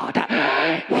God.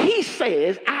 He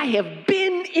says, I have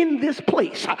been in this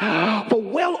place for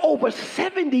well over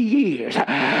 70 years,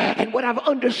 and what I've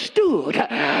understood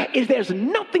is there's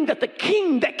nothing that the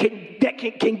king that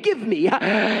can give me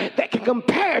that can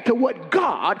compare to what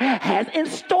God has in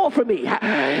store for me.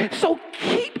 So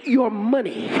keep your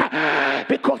money,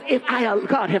 because if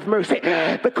God have mercy,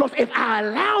 because if I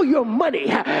allow your money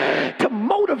to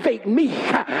motivate me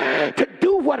to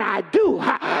do what I do,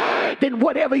 then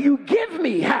whatever you give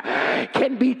me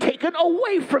can be taken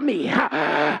away from me.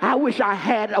 I wish I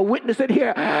had a witness in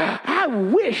here. I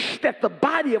wish that the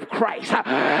body of Christ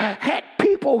had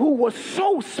people who were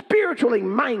so spiritually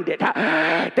minded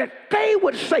that they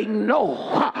would say no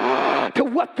to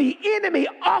what the enemy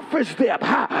offers them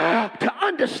to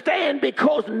understand,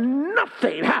 because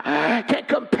nothing can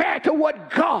compare to what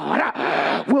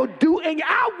God will do. And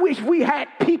I wish we had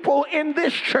people in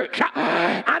this church,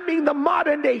 I mean the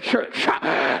modern day church,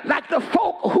 like the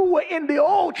folk who were in the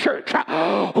old church,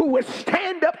 who would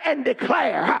stand up and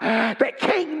declare that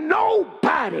can't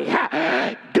nobody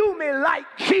do me like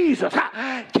Jesus.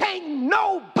 Can't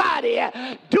nobody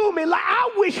do me like.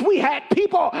 I wish we had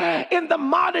people in the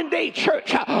modern day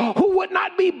church who would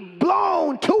not be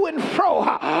blown to and fro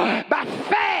by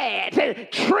fads and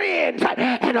trends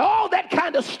and all that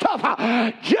kind of stuff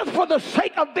just for the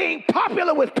sake of being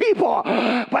popular with people.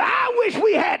 But I wish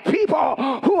we had people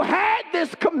who had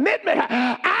this commitment.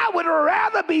 I would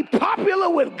rather be popular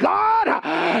with God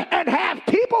and have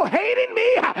people hating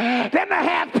me than to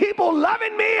have people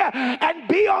loving me and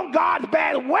be on God's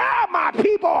bad. Where are my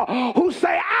people who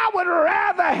say, I would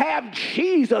rather have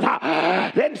Jesus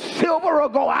than silver or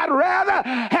gold? I'd rather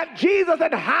have Jesus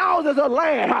than houses or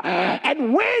land.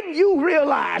 And when you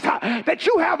realize that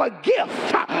you have a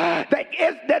gift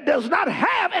that does not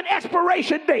have an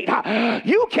expiration date,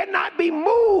 you cannot be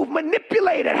moved,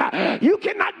 manipulated, you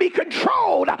cannot be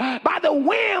controlled by the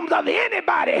whims of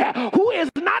anybody who is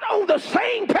not on the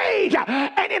same page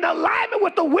and in alignment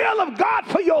with the will of God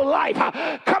for your life.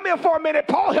 Come here for a minute.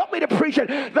 Paul, help me to preach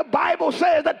it. The Bible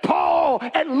says that Paul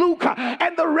and Luke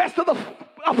and the rest of the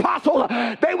apostles,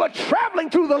 they were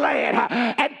traveling through the land,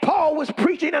 and Paul was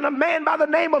preaching, and a man by the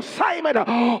name of Simon,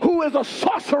 who is a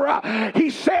sorcerer,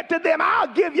 he said to them,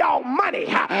 I'll give y'all money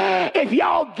if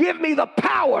y'all give me the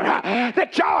power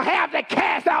that y'all have to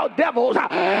cast out devils.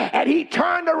 And he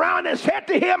turned around and said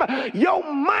to him, your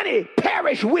money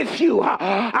perish with you.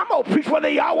 I'm gonna preach whether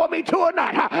y'all want me to or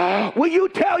not. Will you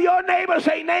tell your neighbor,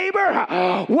 say,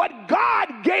 neighbor, what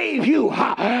God gave you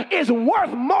is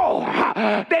worth more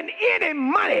than any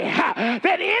money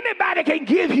that anybody can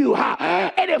give you.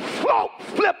 And if folk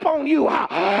flip on you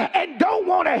and don't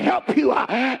want to help you,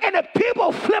 and if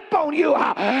people flip on you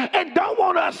and don't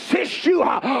want to assist you,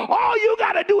 all you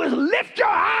got to do is lift your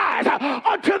eyes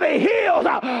unto the hills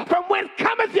from whence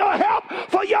cometh your help,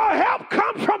 for your help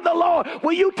comes from the Lord.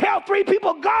 Will you tell 3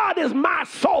 people, God is my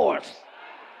source?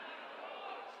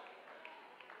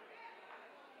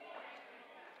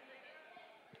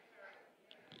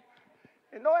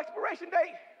 And no expiration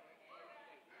date.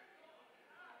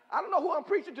 I don't know who I'm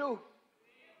preaching to,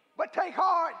 but take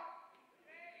heart.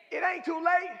 It ain't too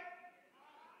late.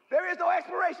 There is no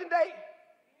expiration date.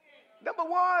 Number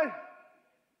 1,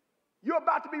 you're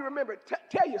about to be remembered.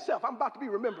 Tell yourself, I'm about to be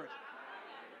remembered.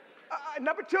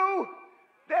 Number 2,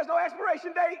 There's no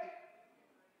expiration date.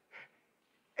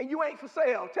 And you ain't for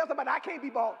sale. Tell somebody, I can't be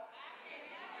bought.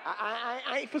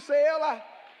 I ain't for sale.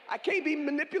 I can't be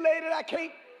manipulated. I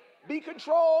can't be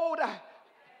controlled.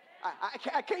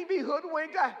 I can't be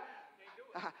hoodwinked.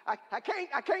 I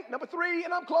can't. Number 3,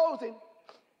 and I'm closing.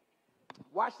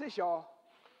 Watch this, y'all.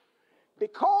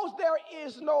 Because there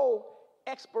is no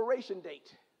expiration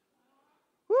date.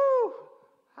 Woo!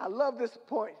 I love this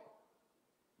point.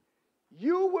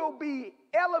 You will be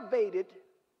elevated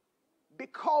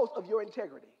because of your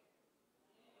integrity.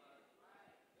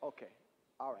 Okay.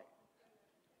 All right.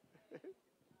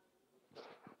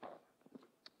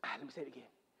 Let me say it again.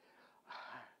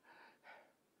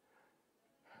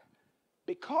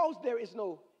 Because there is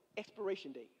no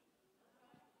expiration date,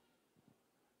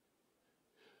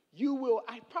 you will,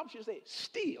 I probably should say,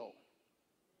 still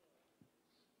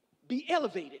be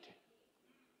elevated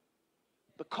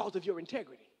because of your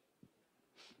integrity.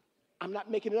 I'm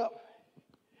not making it up.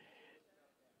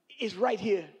 It's right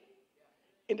here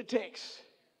in the text.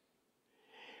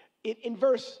 In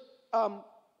verse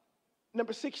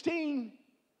number 16,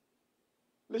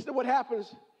 listen to what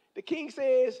happens. The king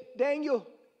says, Daniel,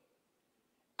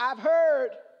 I've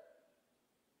heard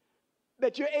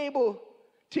that you're able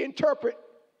to interpret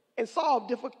and solve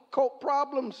difficult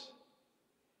problems.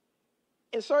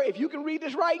 And sir, if you can read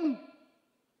this writing,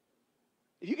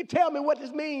 if you can tell me what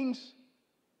this means,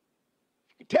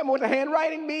 if you can tell me what the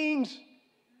handwriting means,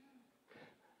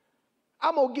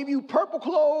 I'm going to give you purple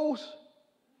clothes,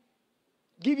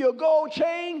 give you a gold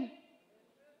chain,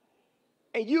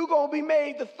 and you're going to be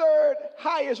made the 3rd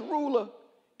highest ruler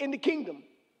in the kingdom.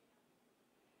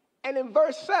 And in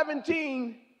verse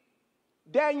 17,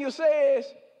 Daniel says,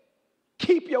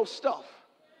 keep your stuff.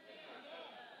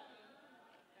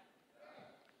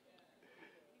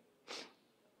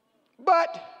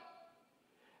 But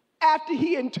after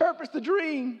he interprets the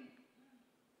dream,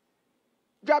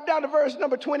 drop down to verse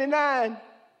number 29.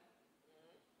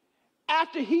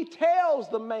 After he tells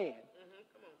the man,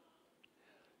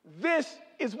 this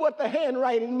is what the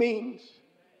handwriting means.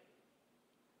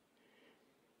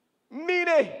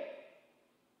 Meaning,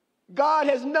 God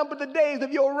has numbered the days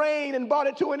of your reign and brought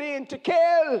it to an end.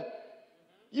 Tekel,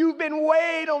 you've been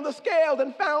weighed on the scales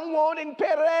and found wanting.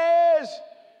 Perez,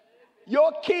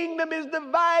 your kingdom is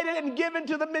divided and given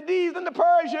to the Medes and the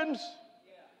Persians.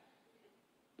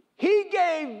 He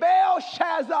gave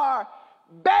Belteshazzar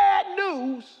bad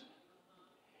news,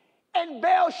 and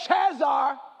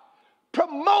Belteshazzar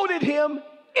promoted him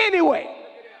anyway.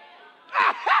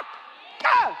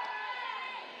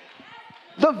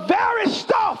 The very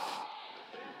stuff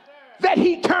that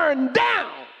he turned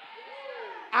down.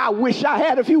 I wish I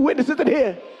had a few witnesses in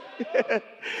here.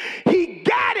 He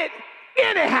got it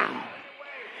anyhow.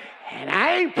 And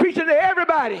I ain't preaching to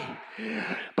everybody,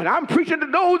 but I'm preaching to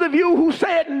those of you who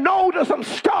said no to some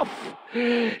stuff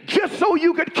just so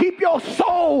you could keep your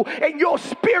soul and your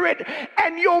spirit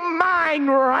and your mind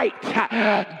right.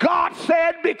 God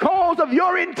said, because of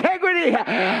your integrity,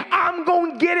 I'm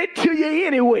going to get it to you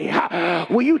anyway.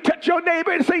 Will you touch your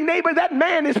neighbor and say, neighbor, that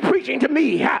man is preaching to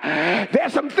me.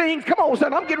 There's some things, come on,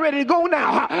 son, I'm getting ready to go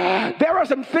now. There are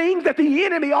some things that the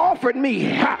enemy offered me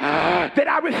that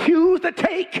I refused to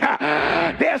take.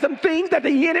 There are some things that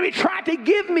the enemy tried to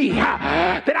give me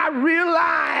that I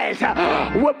realized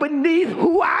were beneath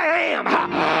who I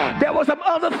am. There were some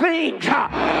other things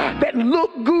that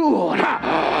looked good,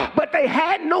 but they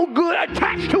had no good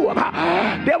attached to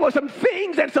them. There were some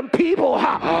things and some people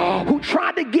who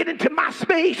tried to get into my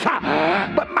space,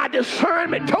 but my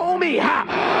discernment told me,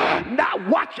 not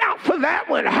watch out for that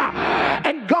one.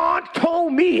 And God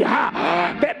told me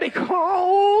that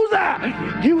because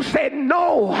you said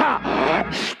no,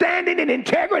 standing in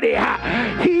integrity,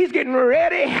 he's getting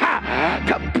ready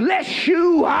to bless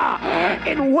you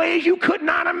in ways you could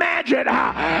not imagine.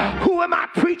 Who am I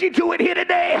preaching to it here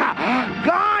today?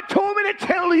 God told me to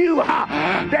tell you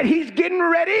that he's getting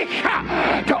ready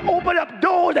to open up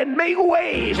doors and make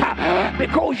ways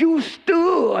because you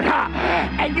stood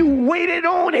and you waited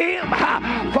on him.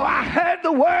 For I heard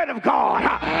the word of God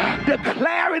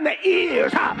declare in the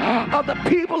ears of the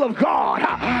people of God,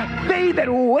 they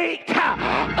that wait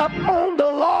up on the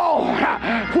Lord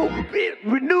will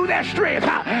renew their strength.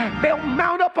 They'll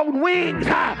mount up on wings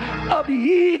of the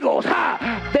eagles.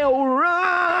 They'll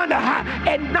run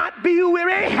and not be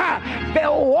weary.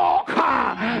 They'll walk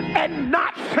and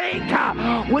not faint.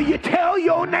 Will you tell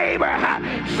your neighbor,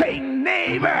 say,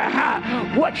 neighbor,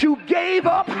 what you gave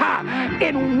up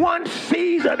in one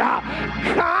season,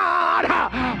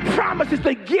 God promises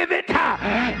to give it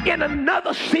in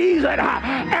another season.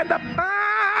 And the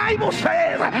Bible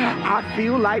says, I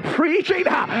feel like preaching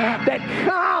that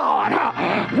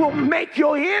God will make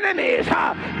your enemies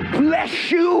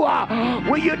bless you.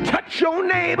 Will you touch your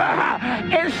neighbor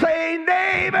and say,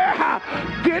 neighbor,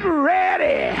 get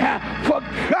ready for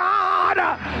God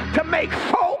to make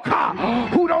folk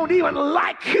who don't even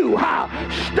like you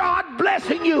start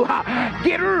blessing you.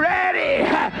 Get ready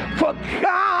for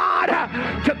God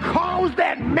to cause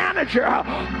that manager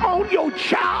on your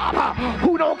job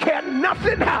who don't care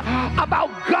nothing about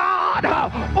God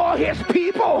or his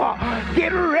people.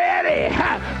 Get ready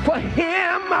for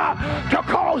him to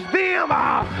cause them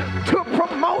to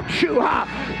promote you.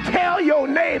 Tell your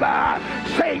neighbor,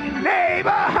 say,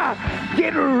 neighbor,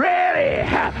 get ready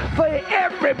for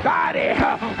everybody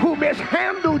who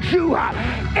mishandled you,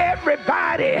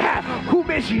 everybody who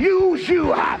misused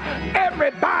you,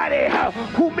 everybody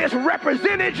who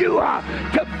misrepresented you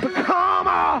to become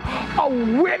a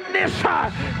witness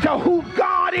to who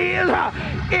God is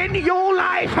in your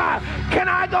life. Can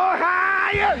I go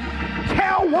higher?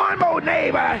 Tell one more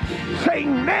neighbor, say,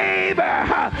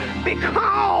 neighbor,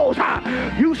 because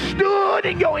you stood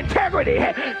in your integrity,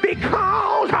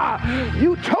 because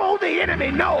you told the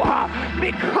enemy no,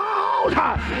 because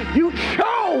you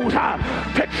chose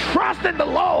to trust in the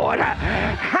Lord,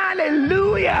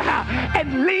 hallelujah,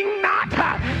 and lean not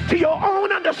to your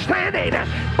own understanding,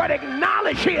 but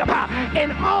acknowledge him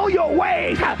in all your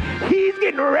ways. He's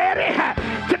getting ready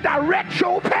to direct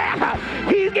your path.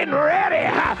 He's getting ready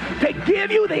to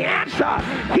give you the answer.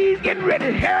 He's getting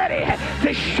ready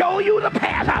to show you the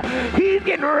path. He's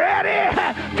getting ready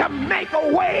to make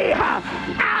a way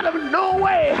out of no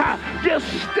way. Just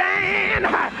stand,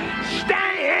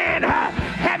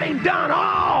 having done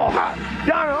all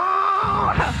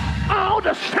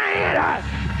to stand.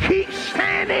 Keep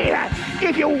standing.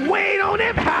 If you wait on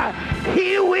him,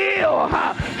 he will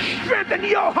strengthen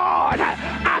your heart.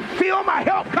 I feel my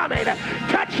help coming.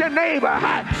 Touch your neighbor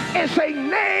and say,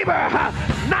 neighbor,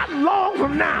 not long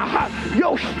from now,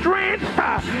 your strength,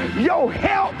 your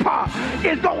help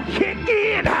is going to kick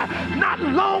in. Not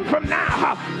long from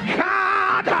now,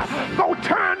 God going to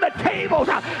turn the tables.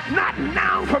 Not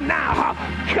now from now,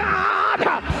 God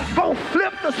going to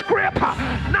flip the script.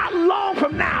 Not long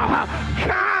from now,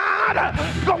 God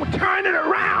gonna turn it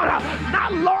around.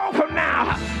 Not long from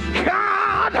now,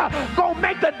 God gonna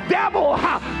make the devil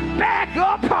back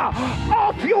up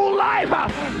off your life.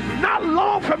 Not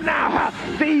long from now,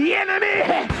 the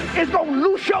enemy is gonna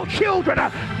loose your children.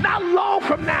 Not long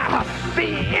from now, the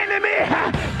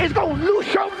enemy is gonna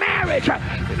loose your marriage.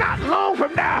 Not long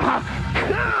from now,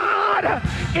 God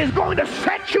is going to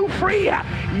set you free.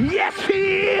 Yes,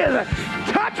 he is.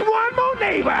 Touch one more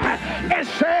neighbor and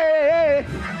say,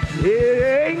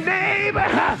 hey, neighbor,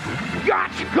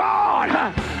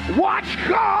 watch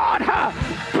God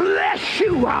bless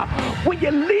you when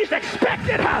you least expect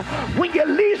it, when you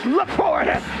least look for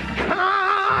it.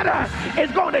 God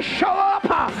is going to show up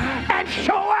and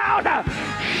show out.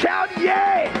 Shout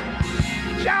yay!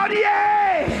 Shout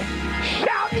yay!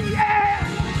 Shout yay!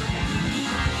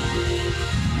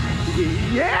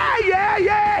 Yeah, yeah,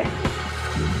 yeah!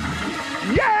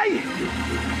 Yay!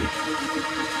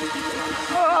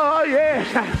 Oh, yes!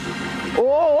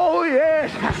 Oh,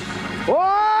 yes!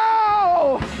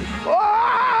 Oh!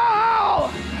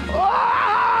 Oh!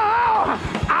 Oh!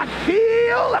 I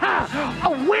feel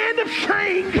a wind of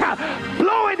change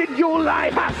blowing in your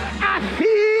life. I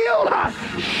feel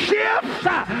shifts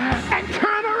and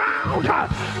turnaround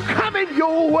coming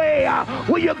your way.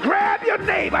 Will you grab your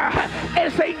neighbor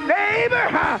and say,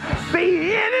 neighbor,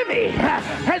 the enemy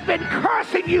has been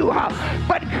cursing you,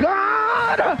 but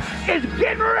God is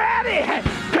getting ready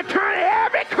to turn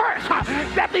every curse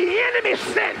that the enemy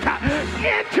sent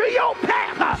into your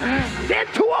path,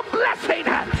 into a blessing.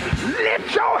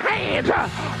 Lift your hands,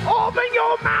 open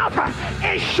your mouth,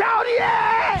 and shout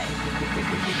yeah!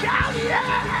 Shout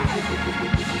yeah!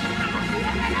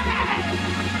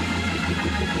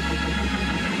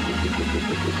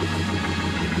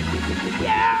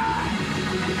 Yeah!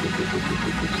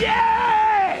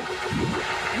 Yes!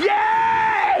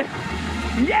 Yes!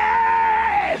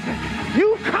 Yes!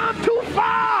 You've come too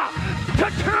far to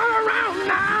turn around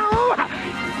now.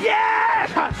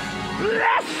 Yes!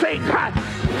 Blessing,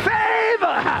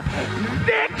 favor,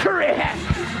 victory,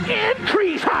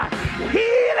 increase,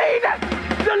 healing,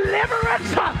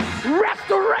 deliverance,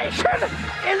 restoration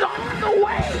is on the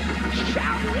way.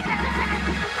 Shout yes!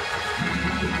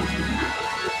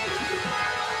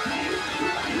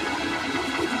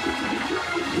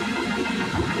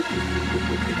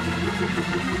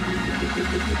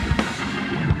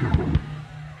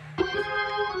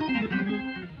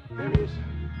 There it is.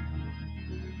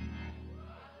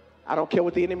 I don't care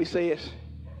what the enemy says.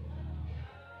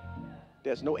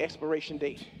 There's no expiration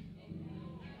date.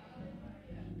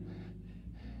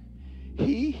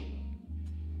 He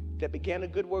that began a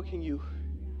good work in you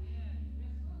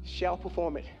shall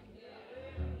perform it.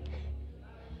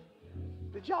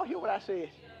 Did y'all hear what I said?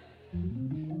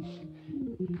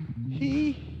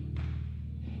 He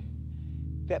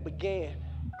that began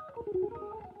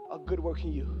a good work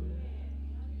in you.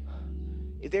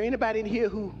 Is there anybody in here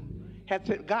who has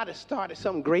said, God has started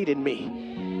something great in me?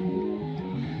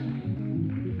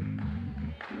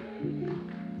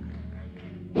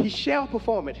 He shall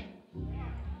perform it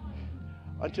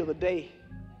until the day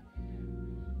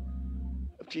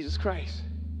of Jesus Christ.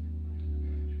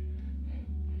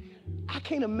 I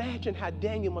can't imagine how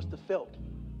Daniel must have felt.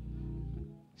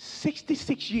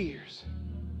 66 years.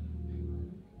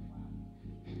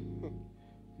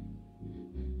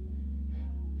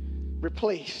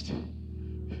 Replaced.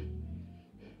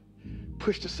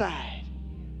 Pushed aside.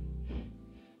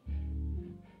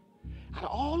 Out of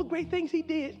all the great things he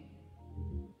did,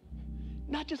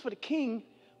 not just for the king,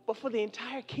 but for the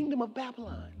entire kingdom of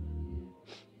Babylon.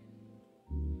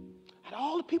 Out of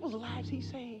all the people's lives he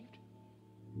saved,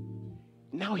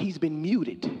 now he's been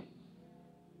muted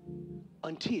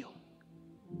until.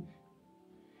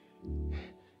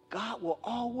 God will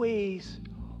always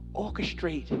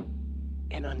orchestrate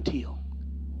an until.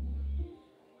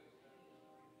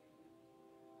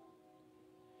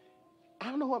 I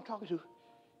don't know who I'm talking to.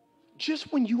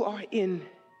 Just when you are in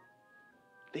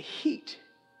the heat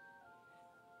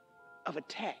of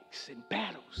attacks and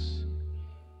battles,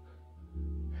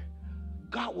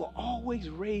 God will always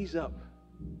raise up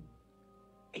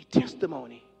a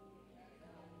testimony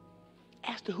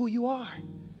as to who you are.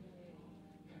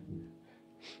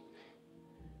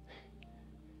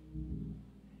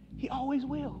 He always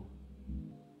will.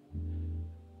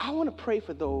 I want to pray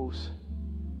for those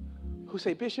who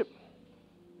say, Bishop,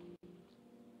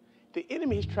 the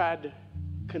enemy has tried to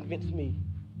convince me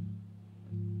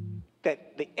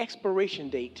that the expiration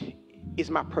date is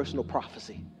my personal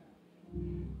prophecy.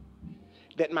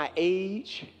 That my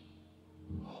age,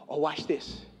 or watch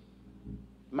this,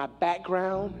 my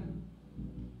background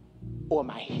or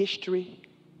my history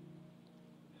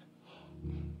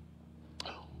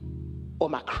or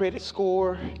my credit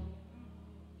score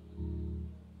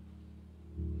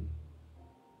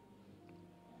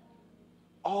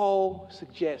all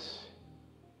suggests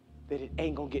that it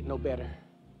ain't gonna get no better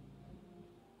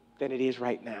than it is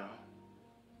right now.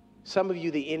 Some of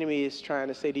you, the enemy is trying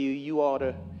to say to you, you ought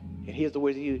to, and here's the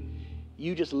words of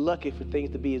you just lucky for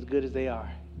things to be as good as they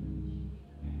are.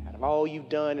 Out of all you've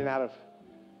done and out of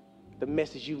the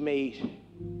messes you've made.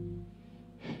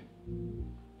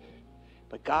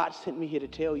 But God sent me here to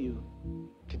tell you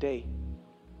today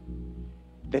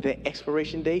that the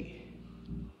expiration date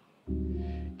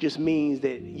just means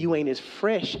that you ain't as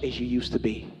fresh as you used to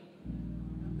be,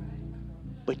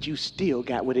 but you still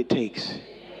got what it takes.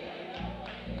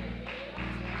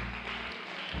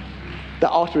 The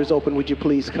altar is open. Would you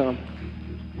please come?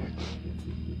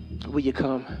 Will you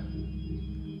come?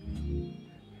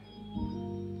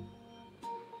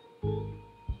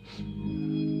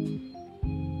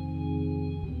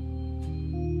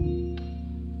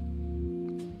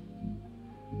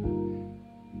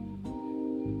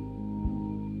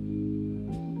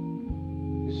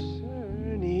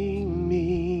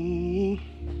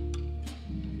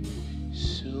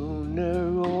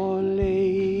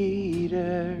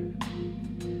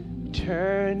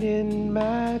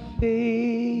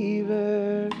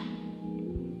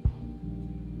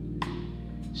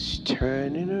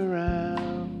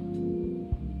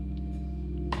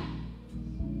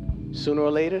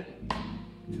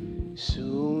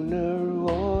 Sooner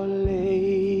or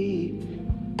later,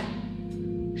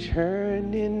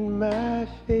 turn in my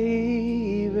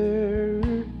favor.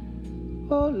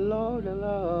 Oh Lord, oh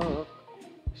Lord,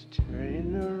 it's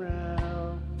turning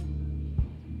around.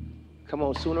 Come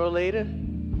on, sooner or later.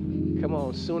 Come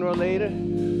on, sooner or later.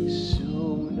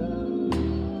 Sooner,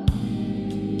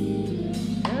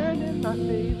 turn in my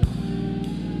favor.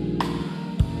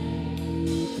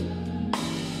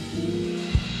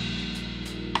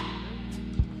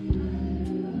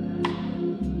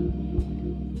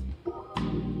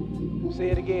 Say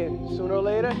it again. Sooner or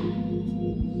later.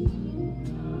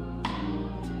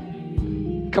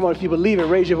 Come on, if you believe it,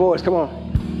 raise your voice. Come on.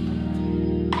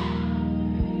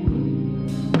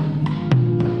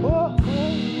 Oh,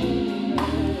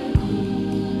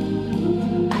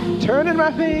 turn in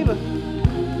my favor.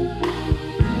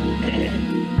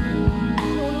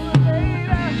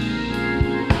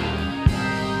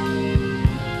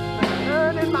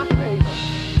 Turn in my favor.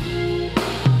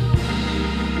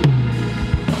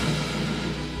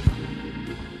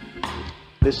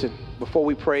 Listen, before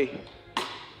we pray,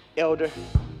 Elder,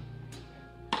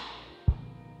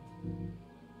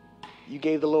 you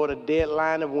gave the Lord a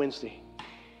deadline of Wednesday.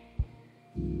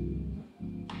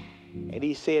 And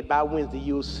he said by Wednesday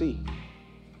you'll see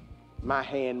my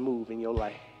hand move in your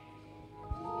life.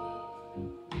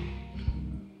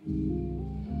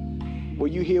 Were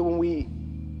you here when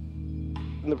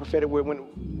the prophetic word went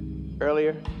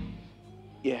earlier?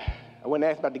 Yeah. I wasn't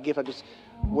asked about the gift. I just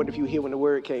wondered if you were here when the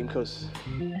word came, because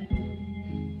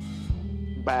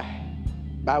by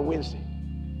Wednesday,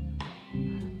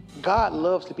 God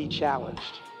loves to be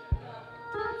challenged.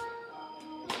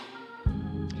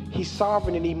 He's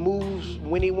sovereign and he moves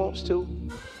when he wants to.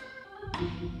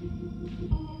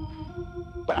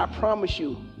 But I promise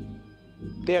you,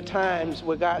 there are times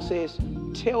where God says,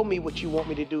 tell me what you want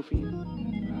me to do for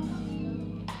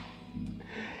you.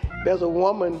 There's a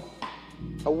woman,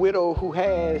 a widow, who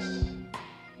has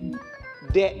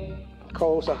debt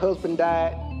because her husband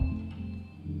died,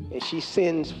 and she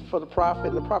sends for the prophet,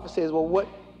 and the prophet says, well, what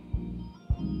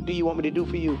do you want me to do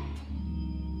for you?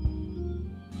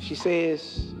 She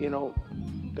says,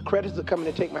 the creditors are coming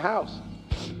to take my house.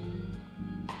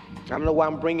 I don't know why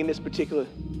I'm bringing this particular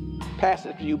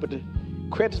passage to you, but the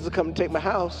creditors are coming to take my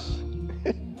house.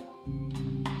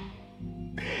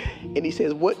 And he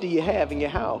says, what do you have in your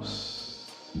house?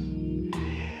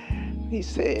 He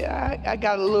said, I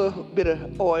got a little bit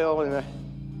of oil and I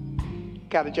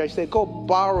got a jar. He said, go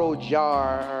borrow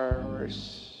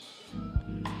jars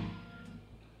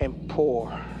and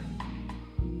pour.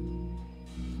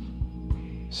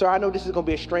 So I know this is going to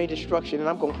be a strange instruction, and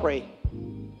I'm going to pray.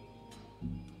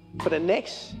 For the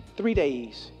next 3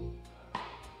 days,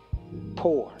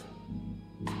 pour,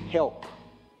 help,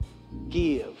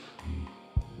 give,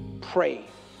 pray.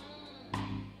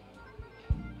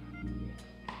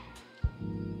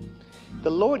 The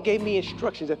Lord gave me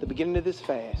instructions at the beginning of this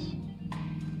fast.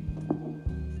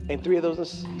 And 3 of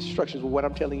those instructions were what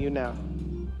I'm telling you now.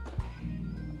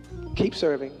 Keep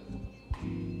serving.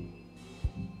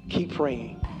 Keep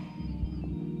praying.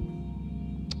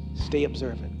 Stay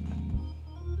observant.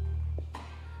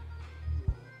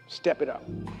 Step it up.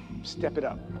 Step it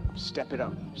up. Step it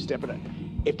up. Step it up.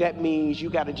 If that means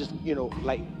you got to just,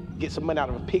 get some money out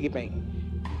of a piggy bank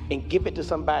and give it to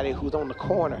somebody who's on the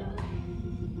corner,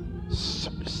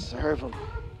 serve them.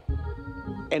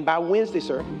 And by Wednesday,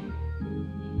 sir,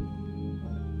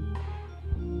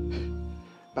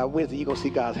 by Wednesday, you're going to see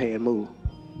God's hand move.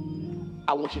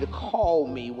 I want you to call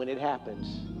me when it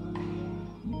happens.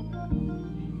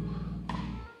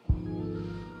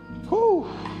 Whew.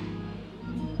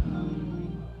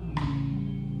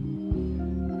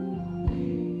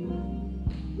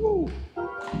 Whew.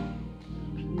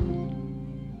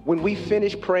 When we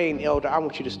finish praying, Elder, I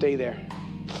want you to stay there.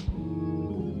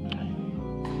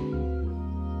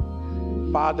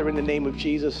 Father, in the name of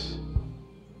Jesus,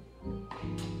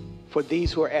 for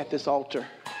these who are at this altar,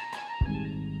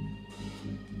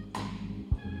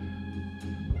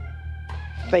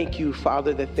 thank you,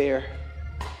 Father, that their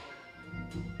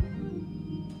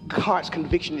heart's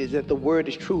conviction is that the word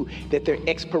is true, that their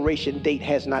expiration date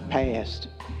has not passed.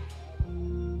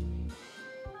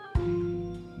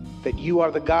 That you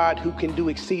are the God who can do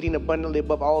exceeding abundantly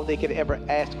above all they could ever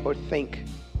ask or think.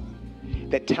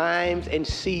 That times and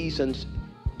seasons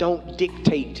don't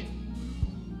dictate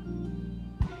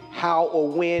how or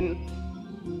when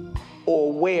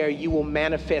or where you will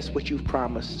manifest what you've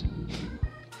promised.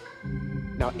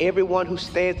 Now, everyone who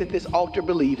stands at this altar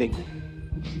believing,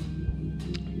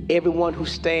 everyone who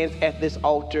stands at this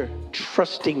altar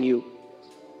trusting you,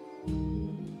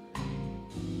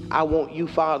 I want you,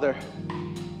 Father,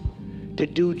 to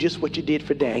do just what you did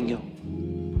for Daniel.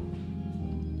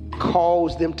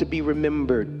 Cause them to be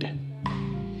remembered,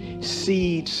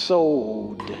 seed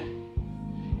sowed,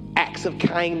 acts of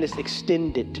kindness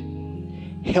extended,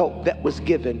 help that was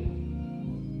given.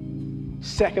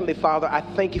 Secondly, Father, I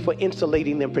thank you for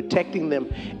insulating them, protecting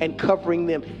them, and covering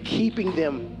them, keeping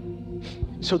them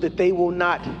so that they will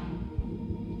not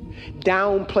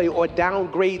downplay or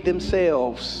downgrade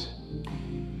themselves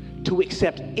to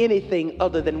accept anything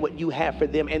other than what you have for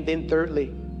them. And then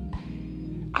thirdly,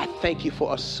 I thank you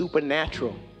for a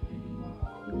supernatural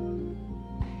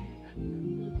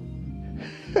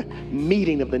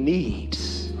meeting of the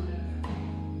needs,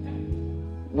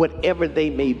 whatever they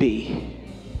may be.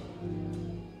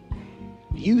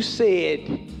 You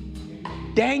said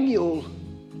Daniel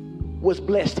was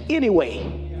blessed anyway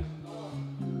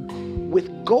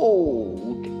with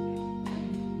gold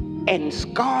and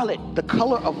scarlet, the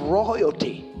color of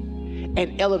royalty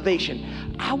and elevation.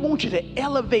 I want you to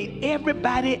elevate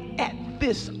everybody at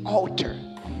this altar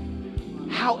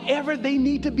however they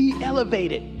need to be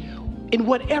elevated, in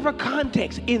whatever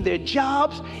context, in their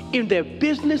jobs, in their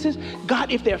businesses. God,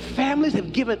 if their families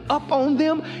have given up on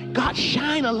them, God,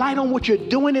 shine a light on what you're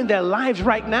doing in their lives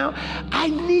right now. I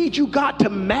need you, God, to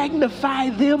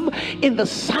magnify them in the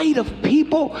sight of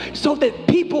people so that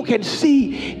people can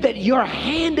see that your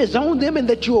hand is on them and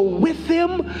that you're with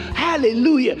them.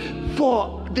 Hallelujah.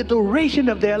 For the duration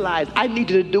of their lives. I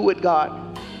need you to do it,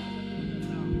 God,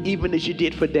 even as you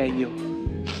did for Daniel.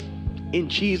 In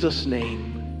Jesus' name.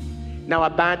 Now I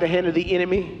bind the hand of the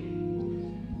enemy.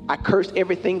 I curse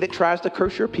everything that tries to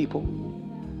curse your people.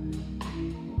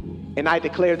 And I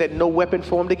declare that no weapon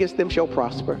formed against them shall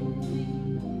prosper.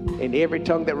 And every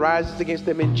tongue that rises against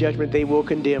them in judgment they will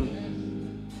condemn.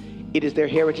 It is their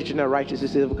heritage and their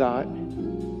righteousness is of God.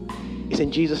 It's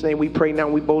in Jesus' name we pray now.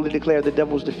 We boldly declare the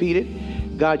devil is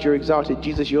defeated. God, you're exalted.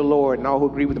 Jesus, your Lord. And all who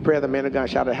agree with the prayer of the man of God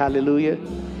shout out hallelujah.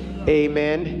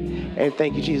 Amen. And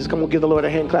thank you, Jesus. Come on, give the Lord a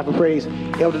hand clap of praise.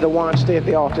 Elder DeJuan, stay at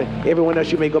the altar. Everyone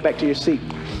else, you may go back to your seat.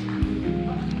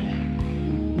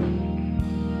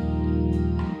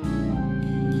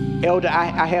 Elder,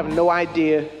 I have no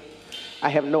idea. I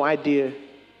have no idea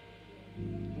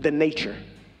the nature.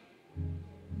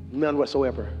 None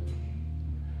whatsoever.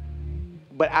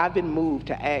 But I've been moved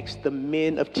to ask the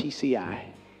men of TCI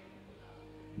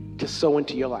to sow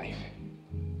into your life.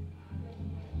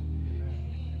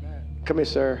 Come here,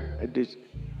 sir.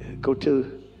 Go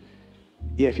to,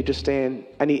 if you just stand.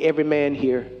 I need every man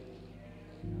here.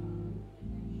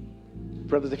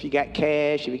 Brothers, if you got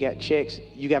cash, if you got checks,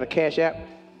 you got a cash app?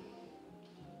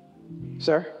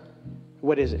 Sir,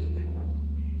 what is it?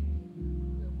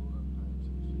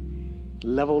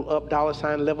 Level up,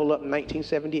 $ level up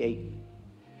 1978.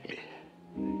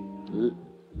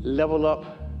 Level up,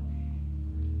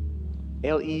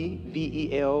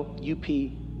 LEVELUP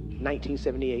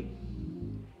 1978.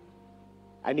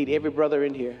 I need every brother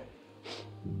in here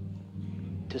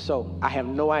to sow. I have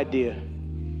no idea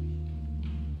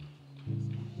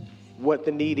what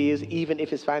the need is, even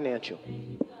if it's financial.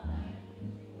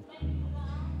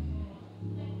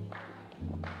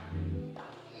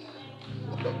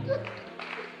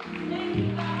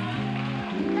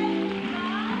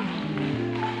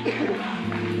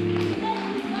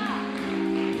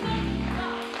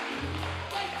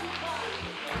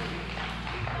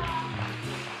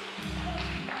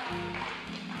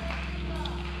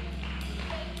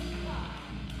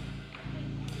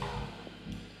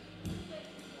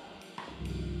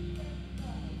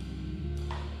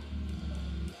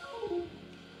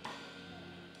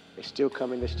 They're still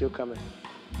coming. They're still coming.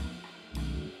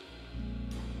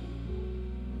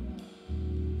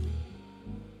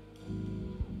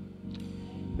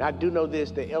 Now, I do know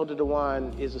this, that Elder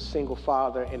DeJuan is a single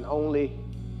father, and only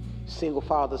single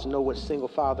fathers know what single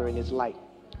fathering is like.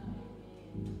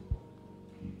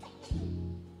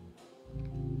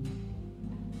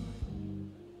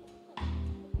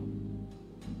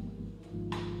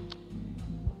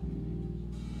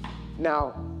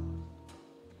 Now,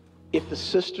 if the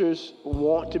sisters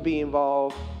want to be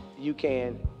involved, you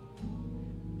can.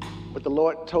 But the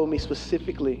Lord told me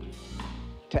specifically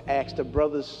to ask the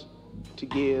brothers to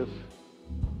give,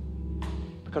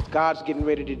 because God's getting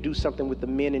ready to do something with the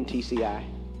men in TCI.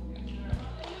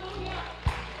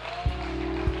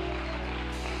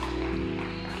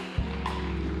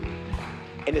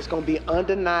 And it's going to be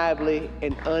undeniably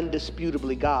and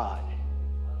undisputably God.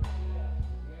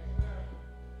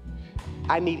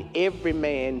 I need every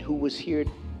man who was here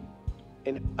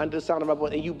and under the sound of my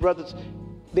voice, and you brothers,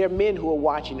 there are men who are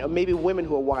watching, or maybe women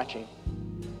who are watching.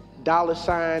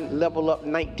 $ level up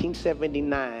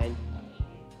 1979,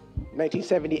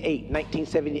 1978,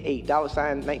 1978, $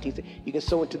 1978. You can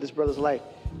sow into this brother's life.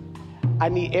 I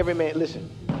need every man, listen,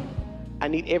 I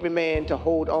need every man to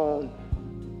hold on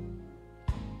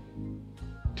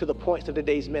to the points of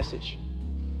today's message.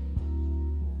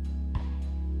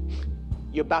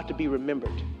 You're about to be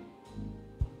remembered.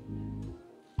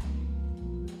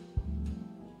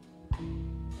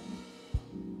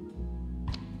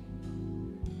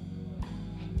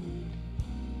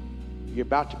 You're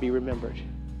about to be remembered.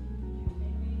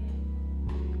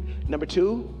 Number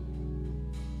two,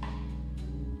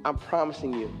 I'm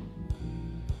promising you,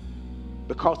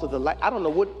 because of the life, I don't know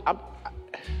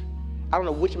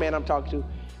which man I'm talking to,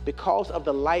 because of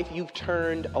the life you've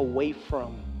turned away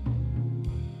from,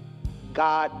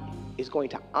 God is going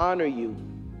to honor you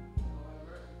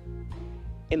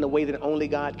in the way that only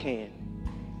God can.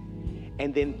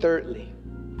 And then thirdly,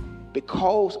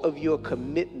 because of your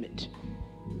commitment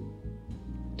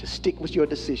to stick with your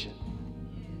decision,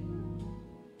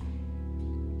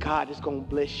 God is going to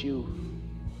bless you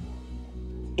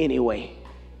anyway.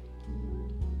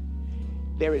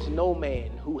 There is no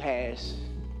man who has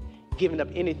given up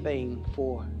anything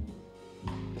for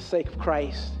the sake of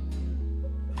Christ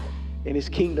and his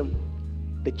kingdom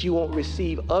that you won't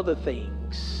receive other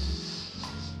things.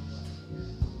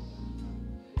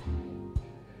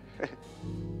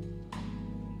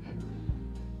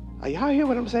 Are y'all hear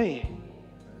what I'm saying?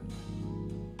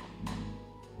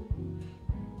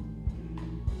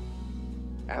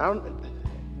 And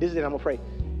this is it, I'm gonna pray.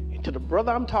 And to the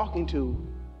brother I'm talking to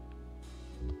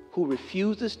who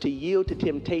refuses to yield to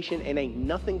temptation and ain't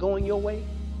nothing going your way,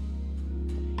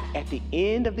 at the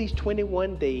end of these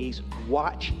 21 days,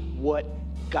 watch what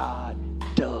God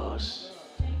does.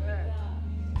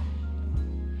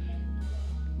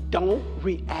 Don't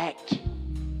react.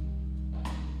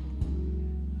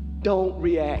 Don't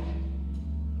react.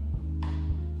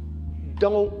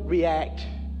 Don't react.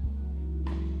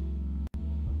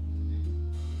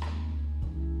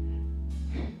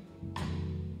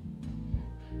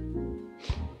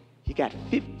 You got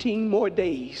 15 more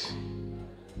days.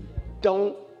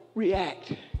 Don't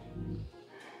react.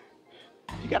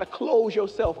 You got to close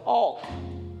yourself off.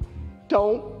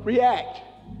 Don't react.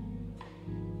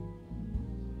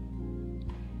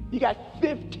 You got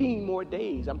 15 more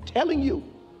days. I'm telling you.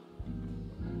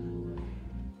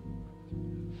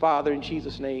 Father, in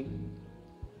Jesus' name,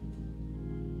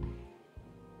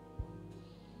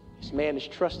 this man is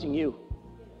trusting you.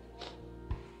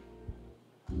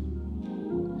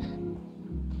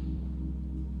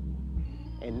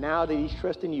 And now that he's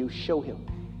trusting you, show him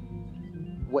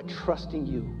what trusting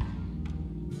you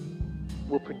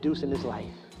will produce in his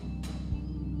life.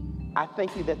 I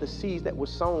thank you that the seeds that were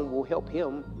sown will help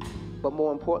him, but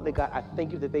more importantly, God, I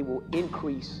thank you that they will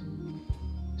increase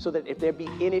so that if there be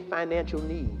any financial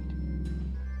need,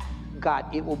 God,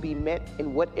 it will be met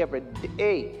in whatever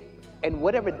debt,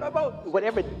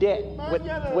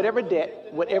 whatever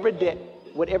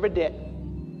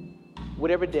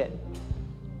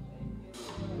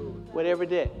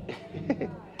debt,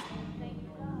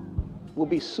 will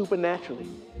be supernaturally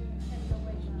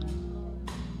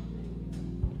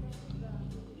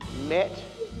met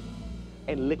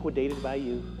and liquidated by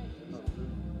you.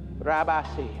 Rabbi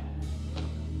said,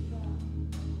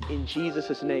 in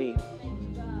Jesus' name.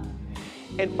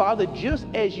 And Father, just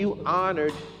as you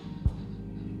honored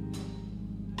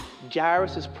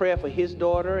Jairus' prayer for his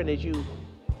daughter, and as you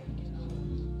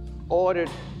honored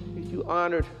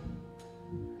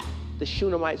the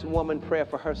Shunammite woman prayer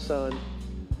for her son,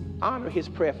 honor his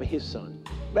prayer for his son.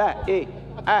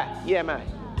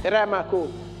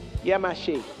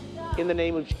 In the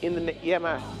name of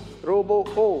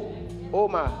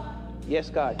yes,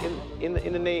 God, in the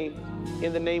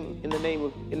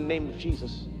name of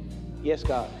Jesus. Yes,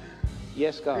 God.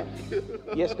 Yes, God.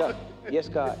 Yes, God. Yes,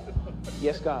 God.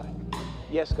 Yes, God.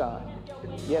 Yes, God.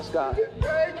 Yes, God.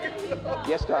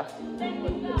 Yes, God.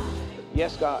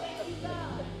 Yes, God.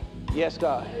 Yes,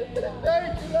 God.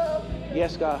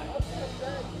 Yes, God.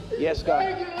 Yes, God.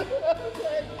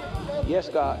 Yes,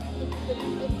 God.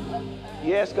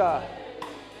 Yes, God.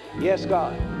 Yes,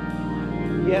 God.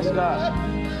 Yes, God.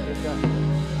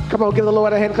 Come on, give the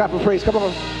Lord a hand clap of praise. Come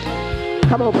on.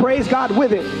 Come on, praise God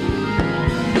with it.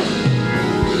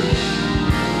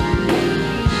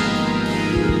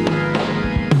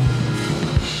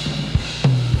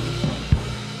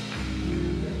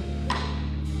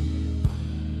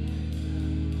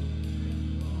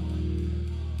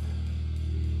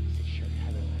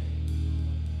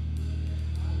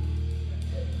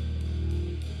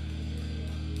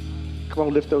 Come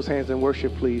on, lift those hands and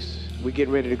worship, please. We're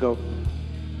getting ready to go.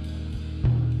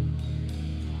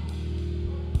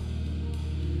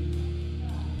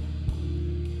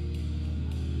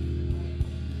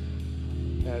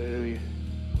 Hallelujah.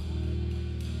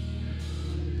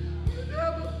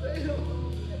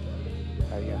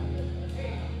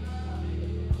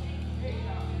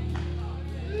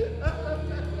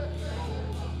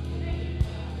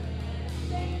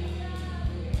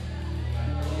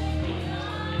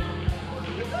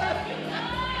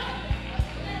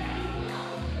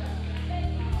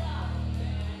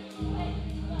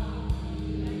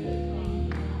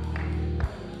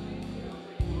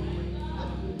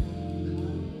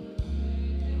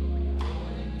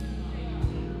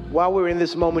 While we're in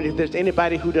this moment, if there's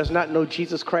anybody who does not know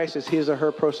Jesus Christ as his or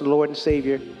her personal Lord and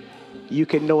Savior, you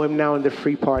can know him now in the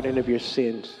free pardon of your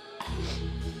sins.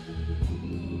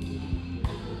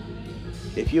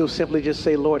 If you'll simply just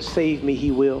say, Lord, save me,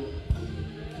 he will.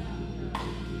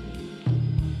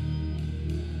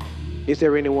 Is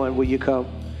there anyone? Will you come?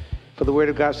 For the word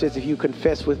of God says, if you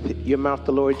confess with your mouth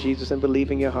the Lord Jesus and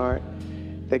believe in your heart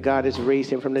that God has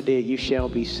raised him from the dead, you shall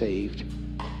be saved.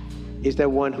 Is there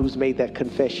one who's made that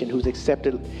confession, who's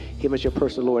accepted him as your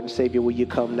personal Lord and Savior? Will you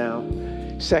come now?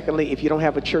 Secondly, if you don't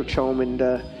have a church home and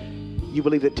you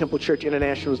believe that Temple Church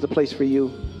International is the place for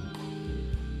you,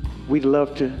 we'd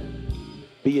love to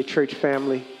be your church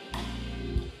family.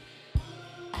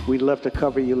 We'd love to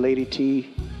cover you, Lady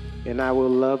T, and I would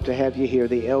love to have you here,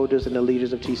 the elders and the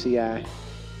leaders of TCI.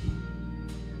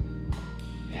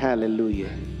 Hallelujah.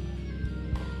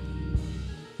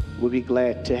 We'll be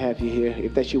glad to have you here.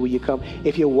 If that's you, will you come?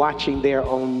 If you're watching there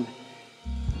on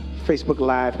Facebook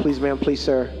Live, please, ma'am, please,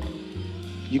 sir,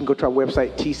 you can go to our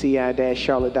website,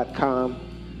 tci-charlotte.com.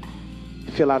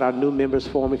 Fill out our new members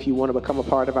form if you want to become a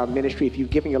part of our ministry. If you've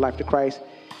given your life to Christ,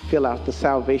 fill out the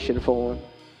salvation form.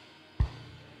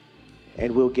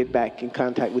 And we'll get back in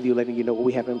contact with you, letting you know what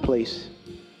we have in place.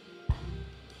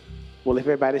 Well, if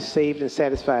everybody's saved and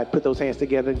satisfied, put those hands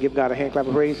together and give God a hand clap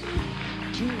of praise.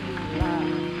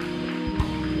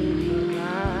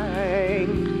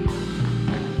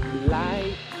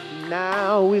 Life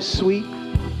now is sweet,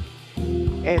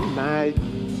 and my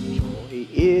joy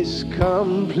is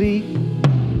complete,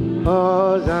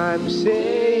 'cause I'm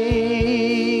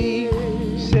saved,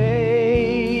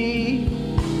 saved,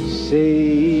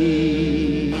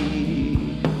 saved.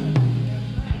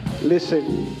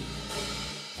 Listen,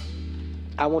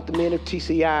 I want the men of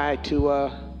TCI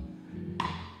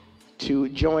to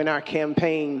join our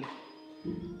campaign.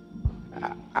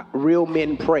 Real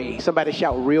men pray. Somebody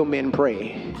shout, real men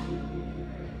pray.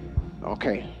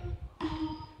 Okay.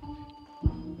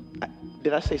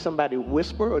 Did I say somebody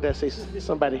whisper, or did I say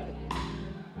somebody?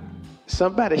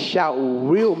 Somebody shout,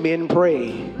 real men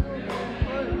pray.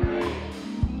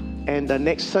 And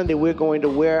next Sunday we're going to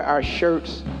wear our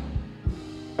shirts.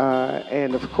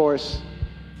 And of course,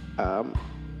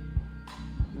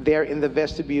 there in the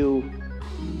vestibule,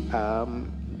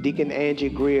 Deacon Angie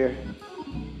Greer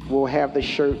will have the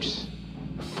shirts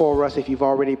for us. If you've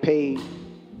already paid,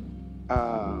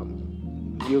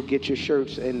 you'll get your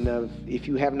shirts. And if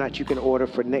you have not, you can order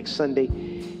for next Sunday,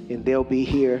 and they'll be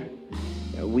here.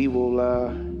 We will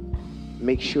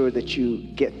make sure that you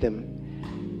get them.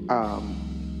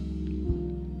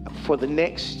 For the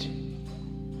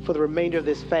remainder of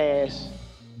this fast,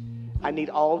 I need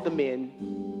all of the men.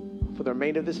 For the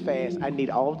remainder of this fast, I need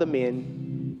all of the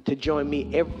men to join me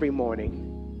every morning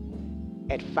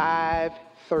at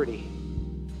 5:30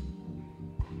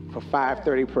 for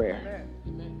 5:30 prayer.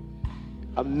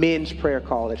 A men's prayer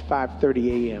call at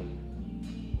 5:30 a.m.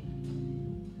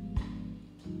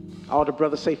 All the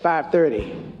brothers say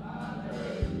 5:30.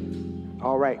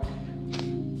 All right.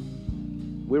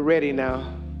 We're ready now.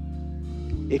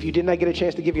 If you did not get a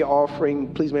chance to give your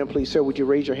offering, please, ma'am, please, sir, would you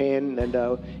raise your hand? And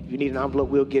if you need an envelope,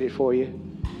 we'll get it for you.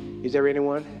 Is there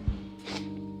anyone?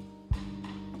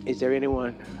 Is there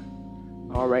anyone?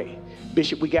 All right.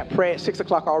 Bishop, we got prayer at 6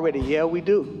 o'clock already. Yeah, we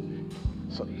do.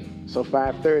 So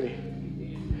 5:30.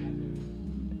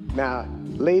 Now,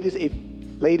 ladies, if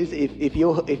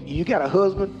you got a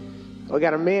husband or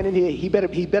got a man in here, he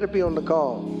better be on the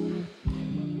call.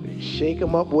 Shake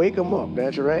him up, wake him up.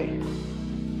 That's right.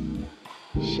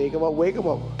 Shake him up, wake him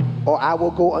up. Or I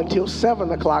will go until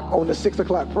 7 o'clock on the 6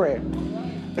 o'clock prayer.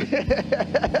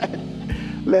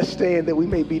 Let's stand that we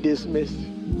may be dismissed.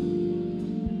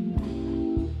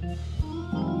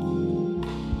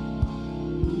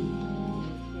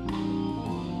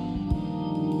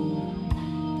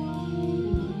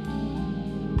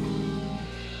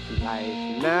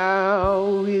 Life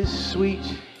now is sweet,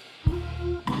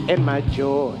 and my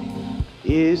joy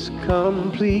is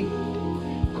complete,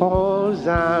 'cause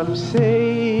I'm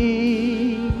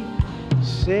saved,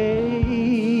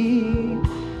 saved,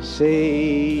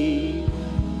 saved.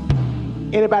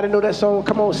 Anybody know that song?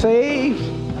 Come on, saved,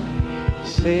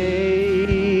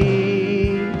 saved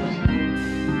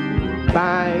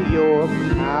by your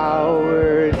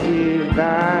power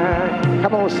divine.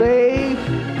 Come on, saved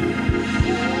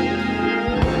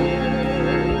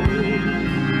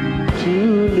to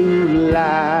new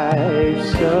life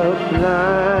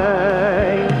sublime.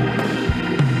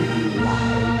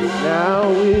 Now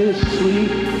is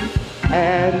sweet,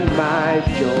 and my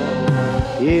joy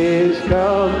is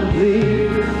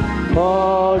complete,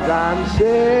 'cause I'm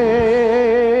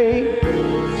saved,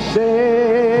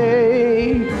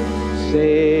 saved,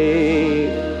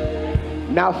 saved.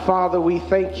 Now, Father, we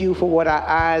thank you for what our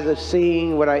eyes have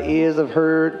seen, what our ears have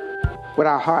heard, what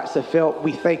our hearts have felt.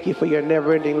 We thank you for your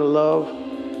never-ending love.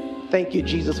 Thank you,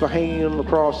 Jesus, for hanging on the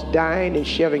cross, dying and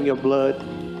shedding your blood.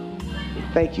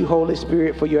 Thank you, Holy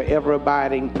Spirit, for your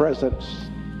ever-abiding presence.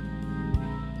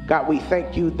 God, we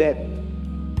thank you that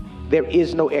there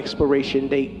is no expiration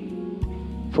date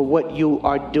for what you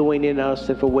are doing in us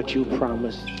and for what you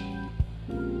promised.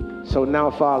 So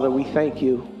now, Father, we thank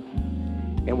you,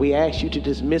 and we ask you to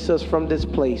dismiss us from this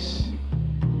place,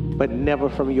 but never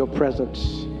from your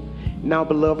presence. Now,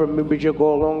 beloved, remember your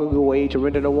go along your way to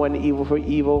render the one evil for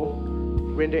evil,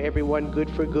 render everyone good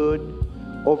for good,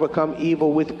 overcome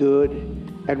evil with good,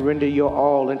 and render your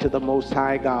all unto the Most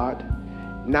High God.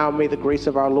 Now may the grace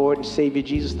of our Lord and Savior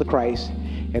Jesus the Christ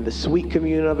and the sweet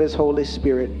communion of his Holy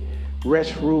Spirit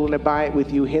rest, rule, and abide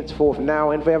with you henceforth,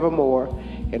 now and forevermore.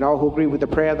 And all who agree with the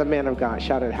prayer of the man of God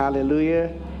shouted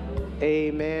hallelujah,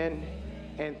 amen,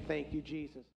 and thank you,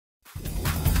 Jesus.